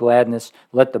joy and gladness.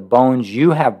 Let the bones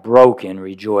you have broken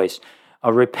rejoice.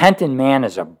 A repentant man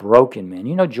is a broken man.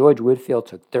 You know, George Whitefield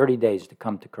took 30 days to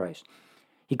come to Christ.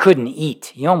 He couldn't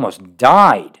eat. He almost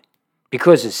died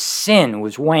because his sin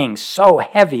was weighing so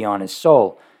heavy on his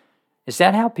soul. Is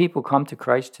that how people come to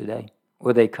Christ today?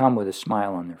 Or they come with a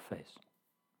smile on their face?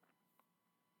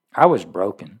 I was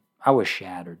broken. I was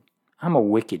shattered. I'm a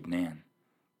wicked man.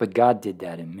 But God did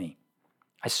that in me.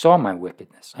 I saw my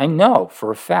wickedness. I know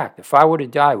for a fact if I were to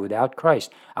die without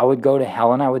Christ, I would go to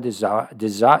hell and I would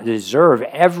deserve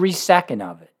every second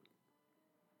of it.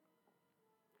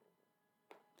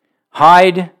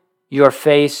 Hide your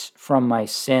face from my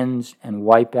sins and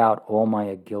wipe out all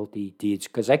my guilty deeds,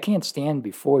 because I can't stand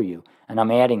before you, and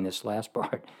I'm adding this last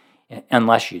part,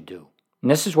 unless you do.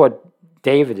 And this is what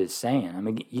David is saying. I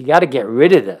mean, you got to get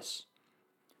rid of this.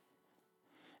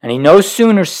 And he no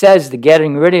sooner says the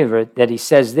getting rid of it that he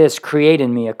says this, create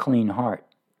in me a clean heart.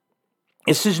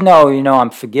 This is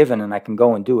I'm forgiven and I can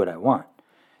go and do what I want.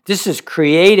 This is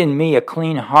create in me a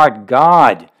clean heart,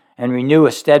 God, and renew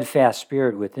a steadfast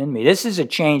spirit within me. This is a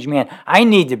changed man. I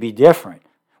need to be different.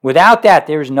 Without that,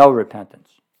 there is no repentance.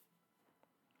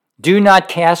 Do not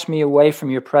cast me away from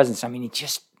your presence. I mean, it's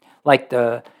just like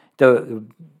the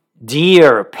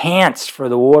deer pants for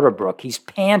the water brook. He's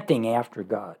panting after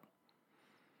God.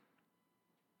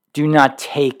 Do not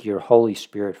take your Holy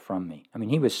Spirit from me. I mean,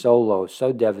 he was so low,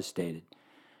 so devastated,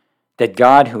 that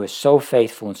God, who is so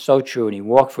faithful and so true, and he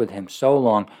walked with him so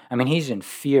long, I mean, he's in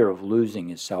fear of losing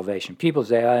his salvation. People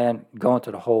say, I'm going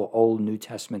to the whole Old New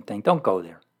Testament thing. Don't go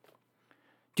there.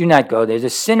 Do not go there. The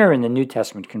sinner in the New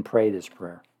Testament can pray this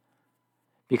prayer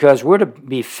because we're to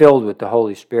be filled with the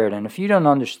Holy Spirit. And if you don't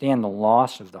understand the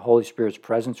loss of the Holy Spirit's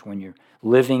presence when you're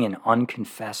living in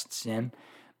unconfessed sin,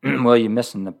 well, you're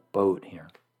missing the boat here.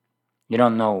 You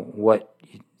don't know what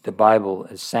the Bible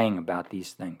is saying about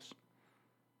these things.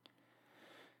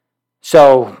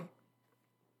 So,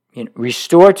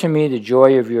 restore to me the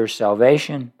joy of your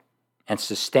salvation and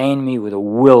sustain me with a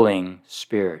willing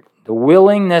spirit. The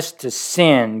willingness to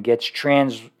sin gets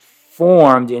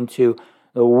transformed into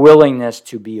the willingness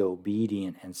to be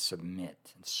obedient and submit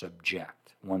and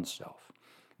subject oneself.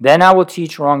 Then I will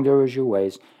teach wrongdoers your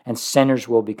ways, and sinners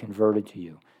will be converted to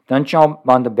you. Don't jump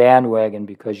on the bandwagon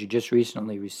because you just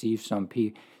recently received some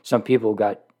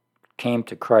people came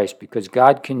to Christ, because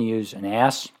God can use an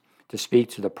ass to speak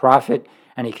to the prophet,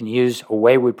 and he can use a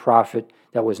wayward prophet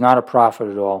that was not a prophet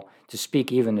at all to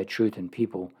speak even the truth, and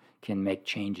people can make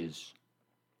changes.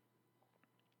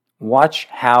 Watch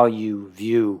how you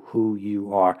view who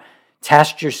you are.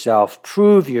 Test yourself,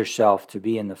 prove yourself to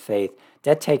be in the faith.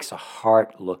 That takes a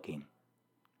heart looking.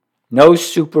 No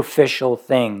superficial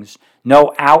things,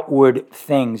 no outward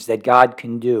things that God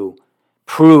can do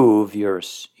prove you're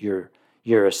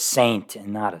a saint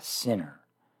and not a sinner.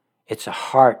 It's a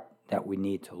heart that we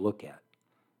need to look at.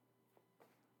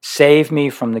 Save me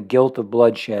from the guilt of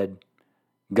bloodshed,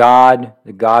 God,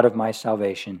 the God of my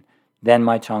salvation. Then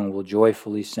my tongue will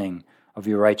joyfully sing of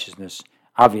your righteousness.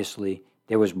 Obviously,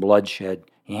 there was bloodshed.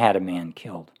 He had a man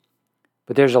killed.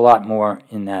 But there's a lot more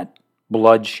in that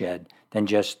bloodshed than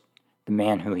just the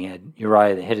man who he had,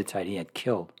 Uriah the Hittite, he had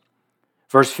killed.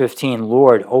 Verse 15,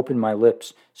 Lord, open my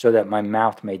lips so that my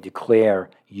mouth may declare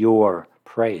your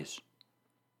praise.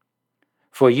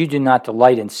 For you do not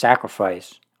delight in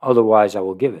sacrifice, otherwise I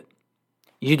will give it.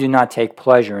 You do not take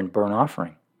pleasure in burnt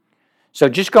offering. So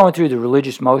just going through the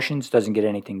religious motions doesn't get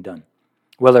anything done.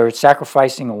 Whether it's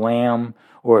sacrificing a lamb,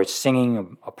 or it's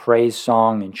singing a praise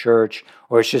song in church,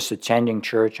 or it's just attending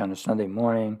church on a Sunday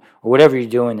morning, or whatever you're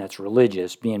doing that's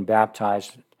religious, being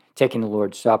baptized, taking the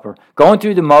Lord's Supper, going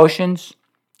through the motions,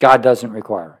 God doesn't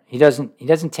require. He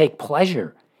doesn't take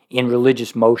pleasure in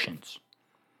religious motions.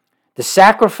 The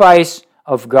sacrifice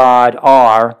of God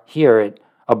are, hear it,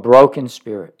 a broken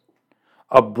spirit.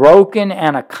 A broken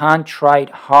and a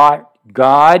contrite heart,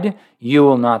 God, you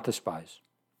will not despise.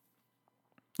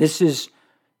 This is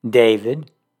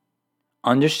David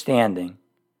understanding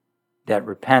that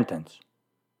repentance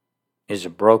is a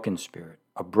broken spirit,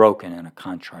 a broken and a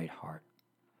contrite heart.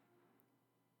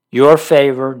 Your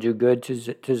favor, do good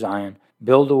to Zion,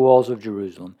 build the walls of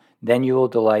Jerusalem, then you will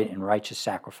delight in righteous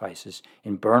sacrifices,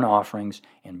 in burnt offerings,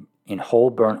 in whole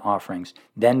burnt offerings,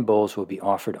 then bulls will be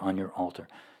offered on your altar.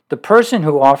 The person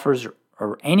who offers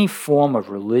or any form of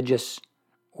religious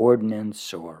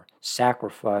ordinance or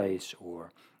sacrifice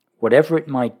or whatever it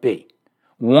might be,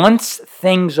 once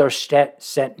things are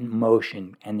set in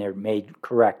motion and they're made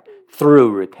correct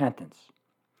through repentance,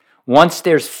 once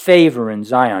there's favor in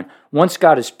Zion, once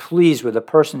God is pleased with a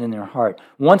person in their heart,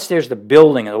 once there's the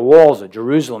building of the walls of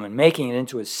Jerusalem and making it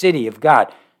into a city of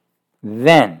God,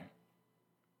 then,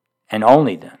 and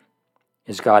only then,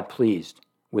 is God pleased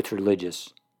with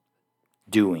religious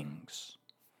doings.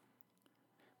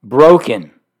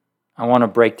 Broken. I want to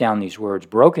break down these words.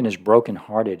 Broken is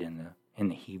brokenhearted in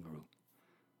the Hebrew.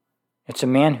 It's a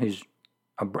man who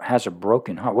has a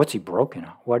broken heart. What's he broken?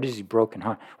 What is he broken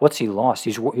heart? What's he lost?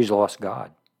 He's lost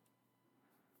God.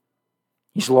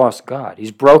 He's lost God.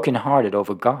 He's brokenhearted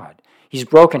over God. He's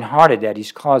brokenhearted that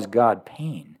he's caused God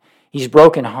pain. He's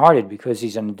brokenhearted because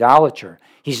he's an idolater.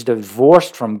 He's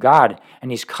divorced from God,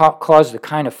 and he's caused the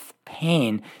kind of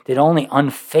pain that only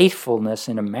unfaithfulness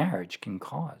in a marriage can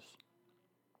cause.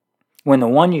 When the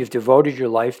one you've devoted your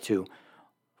life to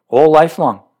all life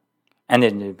long, and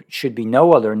there should be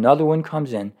no other, another one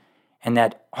comes in, and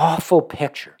that awful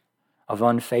picture of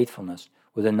unfaithfulness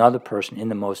with another person in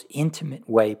the most intimate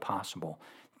way possible.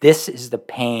 This is the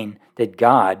pain that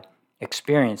God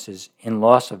experiences in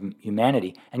loss of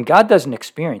humanity. And God doesn't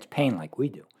experience pain like we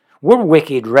do. We're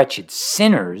wicked, wretched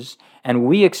sinners, and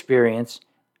we experience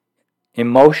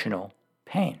emotional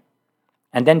pain.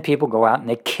 And then people go out and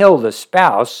they kill the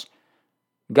spouse.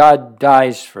 God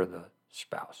dies for the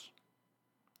spouse.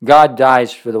 God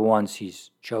dies for the ones he's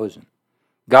chosen.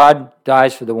 God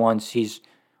dies for the ones he's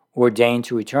ordained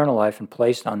to eternal life and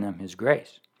placed on them his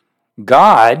grace.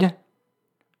 God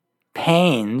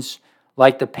pains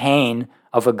like the pain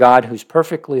of a God who's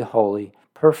perfectly holy,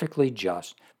 perfectly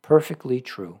just, perfectly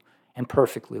true, and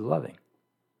perfectly loving.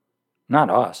 Not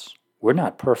us. We're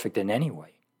not perfect in any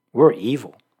way. We're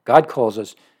evil. God calls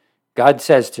us, God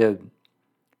says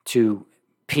to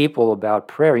people about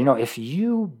prayer. If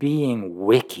you, being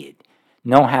wicked,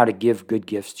 know how to give good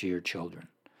gifts to your children.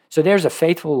 So there's a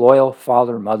faithful, loyal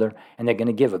father or mother, and they're going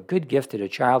to give a good gift to the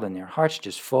child, and their heart's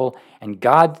just full. And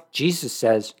Jesus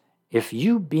says, if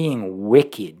you, being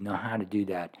wicked, know how to do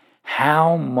that,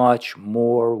 how much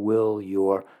more will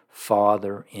your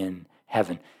Father in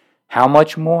heaven? How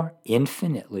much more?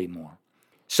 Infinitely more.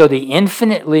 So the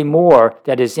infinitely more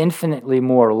that is infinitely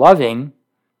more loving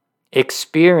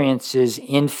experiences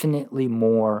infinitely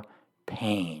more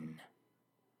pain.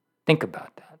 Think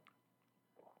about that.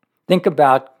 Think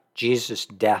about Jesus'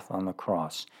 death on the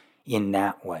cross in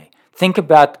that way. Think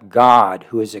about God,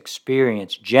 who has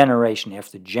experienced generation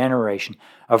after generation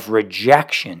of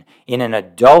rejection in an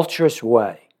adulterous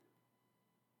way.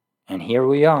 And here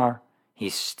we are.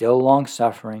 He's still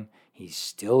long-suffering. He's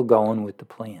still going with the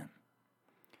plan.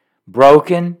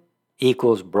 Broken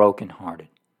equals brokenhearted.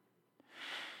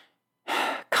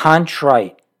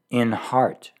 Contrite in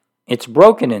heart. It's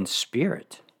broken in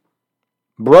spirit.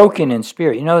 Broken in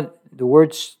spirit. The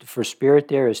word for spirit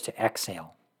there is to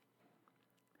exhale.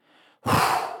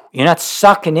 You're not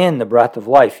sucking in the breath of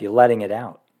life, you're letting it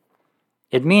out.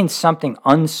 It means something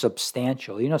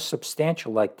unsubstantial.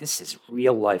 Substantial like this is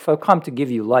real life. I've come to give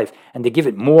you life and to give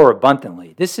it more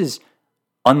abundantly. This is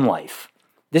unlife.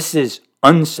 This is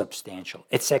unsubstantial.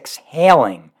 It's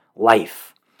exhaling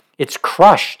life. It's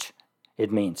crushed,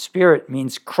 it means. Spirit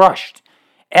means crushed.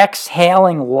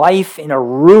 Exhaling life in a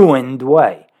ruined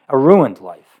way, a ruined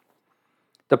life.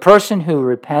 The person who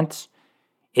repents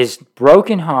is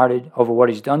brokenhearted over what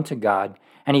he's done to God,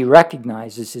 and he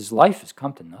recognizes his life has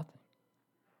come to nothing.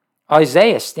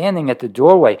 Isaiah standing at the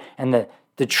doorway, and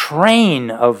the train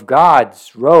of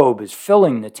God's robe is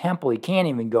filling the temple. He can't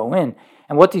even go in.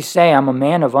 And what does he say? I'm a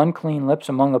man of unclean lips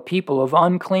among a people of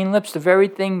unclean lips. The very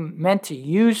thing meant to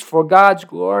use for God's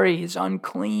glory is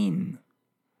unclean.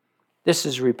 This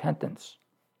is repentance.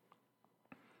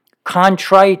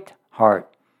 Contrite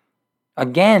heart.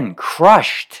 Again,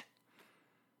 crushed.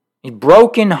 He's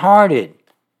broken-hearted.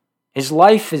 His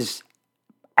life is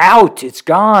out. It's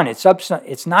gone.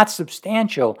 It's not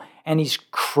substantial. And he's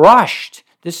crushed.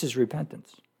 This is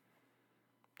repentance.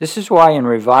 This is why in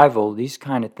revival these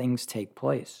kind of things take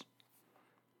place.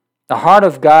 The heart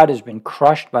of God has been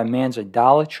crushed by man's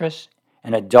idolatrous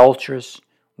and adulterous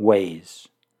ways.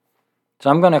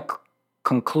 So I'm going to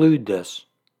conclude this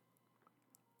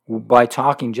by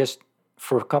talking just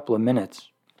for a couple of minutes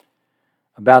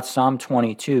about Psalm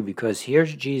 22, because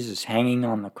here's Jesus hanging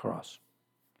on the cross.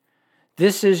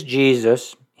 This is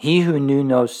Jesus, he who knew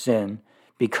no sin,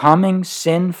 becoming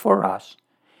sin for us.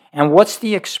 And what's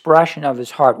the expression of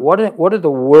his heart? What do the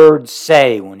words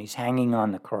say when he's hanging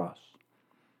on the cross?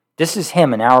 This is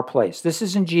him in our place. This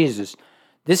isn't Jesus.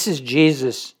 This is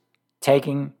Jesus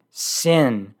taking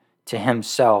sin to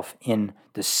himself in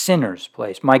the sinner's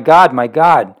place. My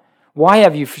God, why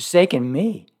have you forsaken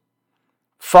me?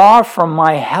 Far from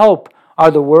my help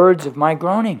are the words of my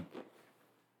groaning.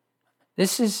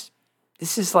 This is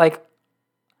like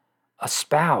a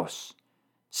spouse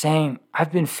saying,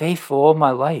 I've been faithful all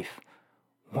my life.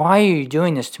 Why are you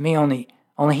doing this to me? Only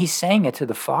he's saying it to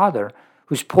the Father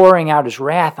who's pouring out his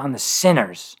wrath on the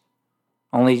sinners.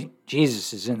 Only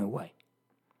Jesus is in the way.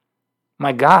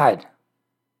 My God.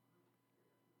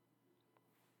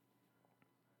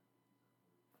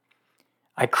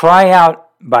 I cry out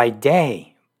by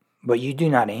day, but you do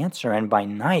not answer, and by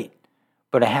night,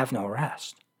 but I have no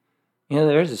rest.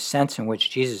 There's a sense in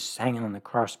which Jesus is hanging on the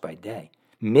cross by day,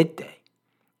 midday,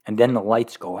 and then the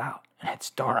lights go out, and it's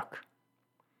dark.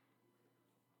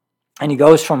 And he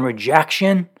goes from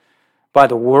rejection by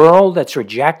the world that's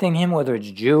rejecting him, whether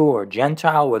it's Jew or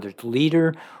Gentile, whether it's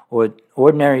leader or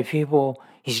ordinary people.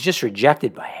 He's just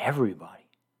rejected by everybody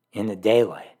in the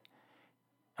daylight.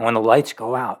 And when the lights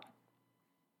go out,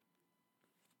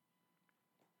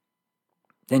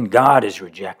 then God is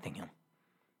rejecting him.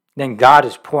 Then God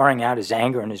is pouring out his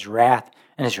anger and his wrath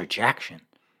and his rejection.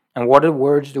 And what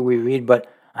words do we read?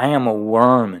 But I am a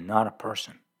worm and not a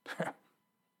person.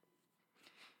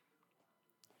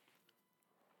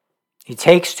 He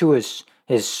takes to his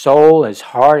soul, his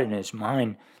heart, and his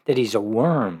mind that he's a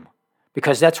worm,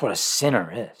 because that's what a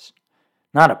sinner is,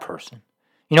 not a person.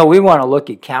 We want to look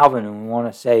at Calvin and we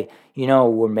want to say,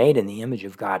 we're made in the image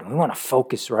of God, and we want to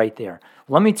focus right there.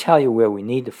 Let me tell you where we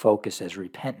need to focus as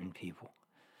repentant people,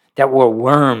 that we're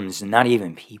worms and not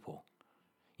even people.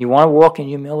 You want to walk in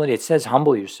humility? It says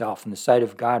humble yourself in the sight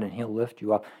of God and he'll lift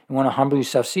you up. You want to humble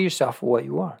yourself, see yourself for what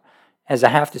you are, as I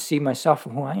have to see myself for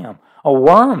who I am, a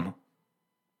worm.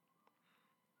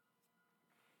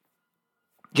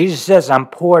 Jesus says, I'm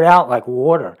poured out like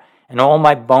water, and all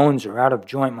my bones are out of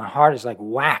joint. My heart is like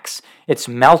wax. It's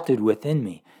melted within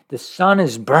me. The sun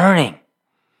is burning.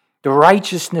 The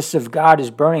righteousness of God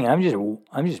is burning. I'm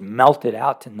just melted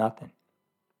out to nothing.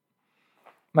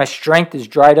 My strength is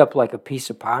dried up like a piece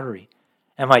of pottery,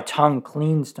 and my tongue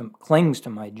clings to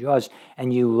my jaws,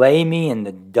 and you lay me in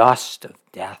the dust of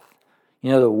death.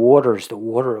 You know, the water is the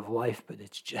water of life, but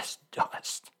it's just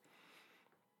dust.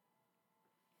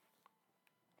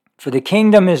 For the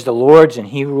kingdom is the Lord's, and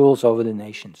he rules over the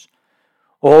nations.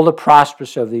 All the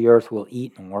prosperous of the earth will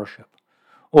eat and worship.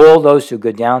 All those who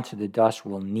go down to the dust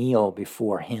will kneel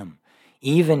before him,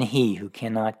 even he who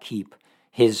cannot keep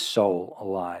his soul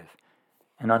alive.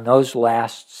 And on those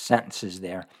last sentences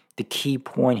there, the key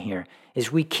point here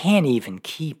is we can't even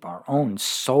keep our own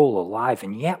soul alive,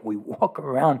 and yet we walk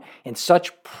around in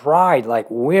such pride like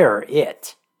we're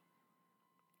it.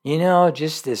 You know,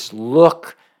 just this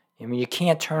look. I mean, you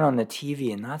can't turn on the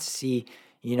TV and not see,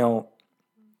 you know,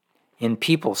 in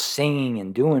people singing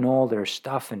and doing all their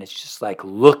stuff, and it's just like,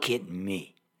 look at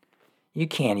me. You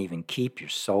can't even keep your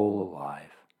soul alive.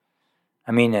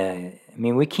 I mean,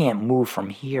 we can't move from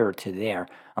here to there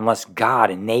unless God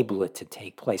enable it to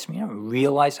take place. I mean, you don't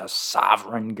realize how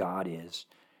sovereign God is.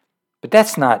 But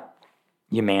that's not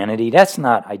humanity. That's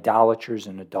not idolaters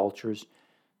and adulterers.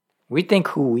 We think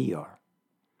who we are.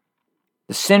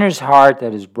 The sinner's heart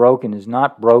that is broken is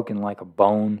not broken like a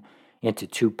bone into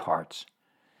two parts.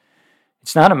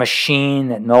 It's not a machine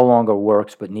that no longer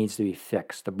works but needs to be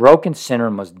fixed. The broken sinner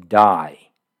must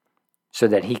die so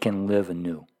that he can live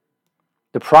anew.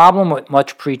 The problem with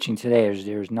much preaching today is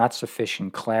there is not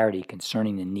sufficient clarity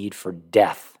concerning the need for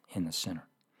death in the sinner.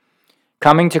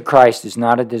 Coming to Christ is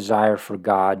not a desire for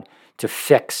God to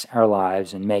fix our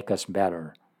lives and make us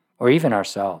better, or even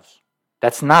ourselves.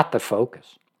 That's not the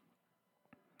focus.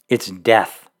 It's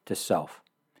death to self.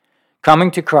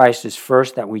 Coming to Christ is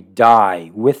first that we die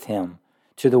with him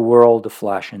to the world, the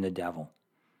flesh, and the devil.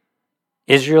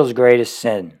 Israel's greatest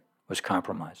sin was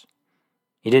compromise.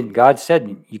 God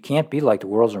said you can't be like the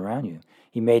worlds around you.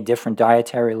 He made different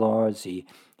dietary laws.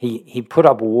 He put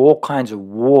up all kinds of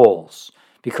walls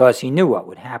because he knew what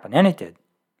would happen, and it did.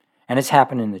 And it's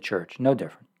happened in the church, no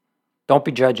different. Don't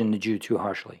be judging the Jew too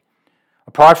harshly.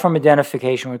 Apart from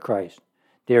identification with Christ,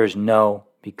 there is no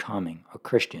becoming a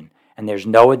Christian, and there's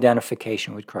no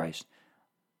identification with Christ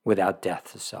without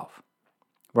death to self.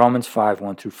 Romans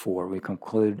 5:1-4, we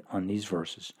conclude on these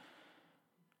verses.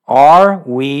 Are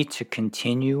we to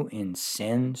continue in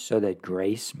sin so that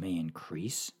grace may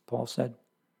increase, Paul said?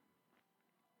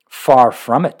 Far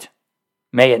from it.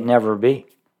 May it never be.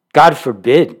 God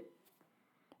forbid.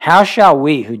 How shall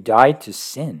we who died to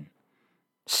sin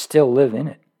still live in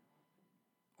it?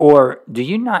 Or do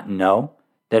you not know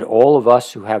that all of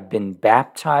us who have been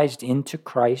baptized into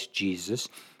Christ Jesus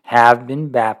have been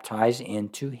baptized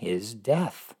into his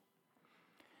death?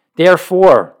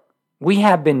 Therefore, we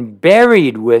have been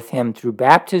buried with him through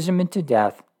baptism into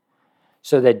death,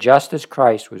 so that just as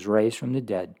Christ was raised from the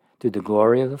dead through the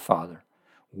glory of the Father,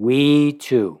 we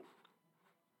too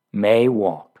may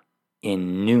walk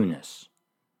in newness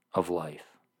of life.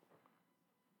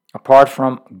 Apart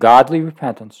from godly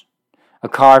repentance,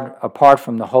 apart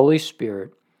from the Holy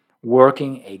Spirit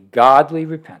working a godly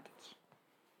repentance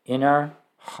in our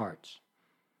hearts,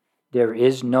 there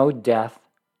is no death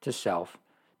to self.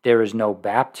 There is no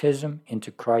baptism into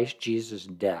Christ Jesus'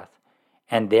 death,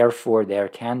 and therefore there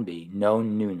can be no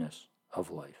newness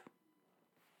of life.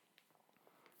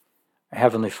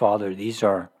 Heavenly Father, these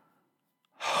are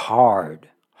hard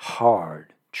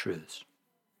truths.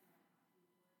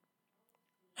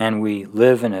 And we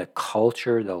live in a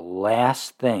culture, the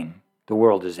last thing the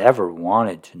world has ever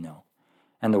wanted to know.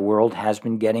 And the world has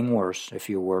been getting worse, if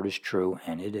your word is true,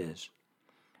 and it is.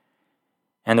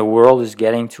 And the world is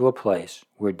getting to a place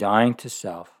where dying to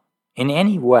self in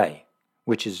any way,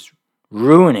 which is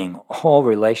ruining all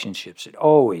relationships, it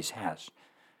always has.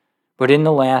 But in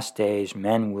the last days,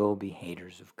 men will be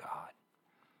haters of God.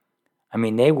 I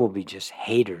mean, they will be just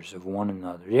haters of one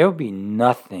another. There will be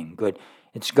nothing good.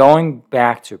 It's going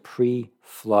back to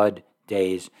pre-flood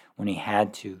days when he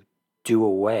had to do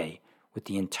away with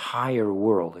the entire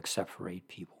world except for 8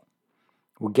 people.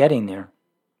 We're getting there.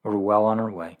 We're well on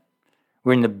our way.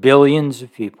 We're in the billions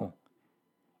of people,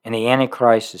 and the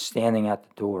Antichrist is standing at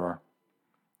the door,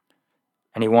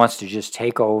 and he wants to just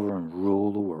take over and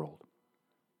rule the world.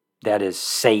 That is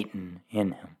Satan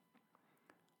in him.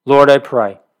 Lord, I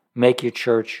pray, make your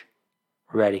church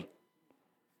ready.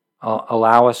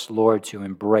 Allow us, Lord, to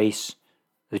embrace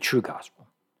the true gospel,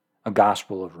 a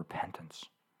gospel of repentance,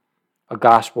 a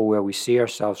gospel where we see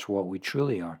ourselves for what we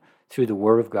truly are, through the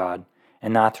Word of God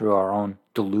and not through our own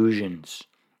delusions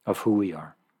of who we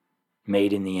are,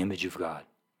 made in the image of God.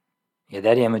 Yeah,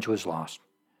 that image was lost.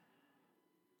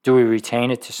 Do we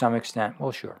retain it to some extent?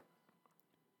 Well, sure.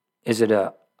 Is it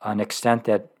an extent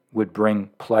that would bring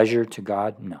pleasure to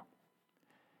God? No.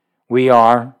 We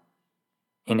are,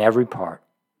 in every part,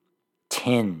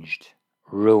 tinged,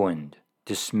 ruined,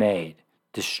 dismayed,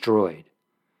 destroyed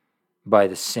by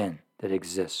the sin that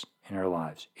exists in our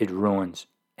lives. It ruins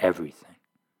everything.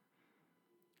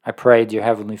 I pray, dear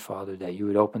Heavenly Father, that you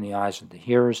would open the eyes of the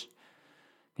hearers,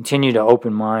 continue to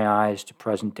open my eyes to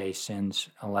present-day sins.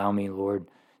 Allow me, Lord,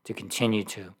 to continue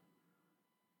to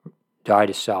die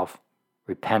to self,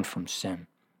 repent from sin,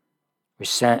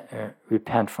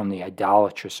 repent from the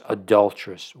idolatrous,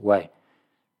 adulterous way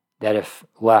that if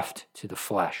left to the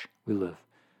flesh, we live.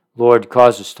 Lord,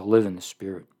 cause us to live in the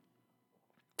Spirit,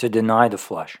 to deny the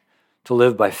flesh, to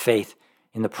live by faith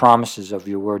in the promises of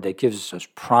your word that gives us those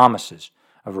promises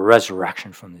of a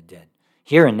resurrection from the dead,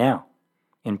 here and now,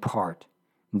 in part,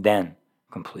 then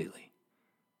completely.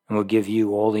 And we'll give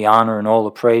you all the honor and all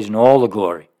the praise and all the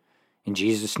glory. In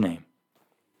Jesus' name,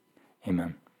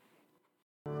 amen.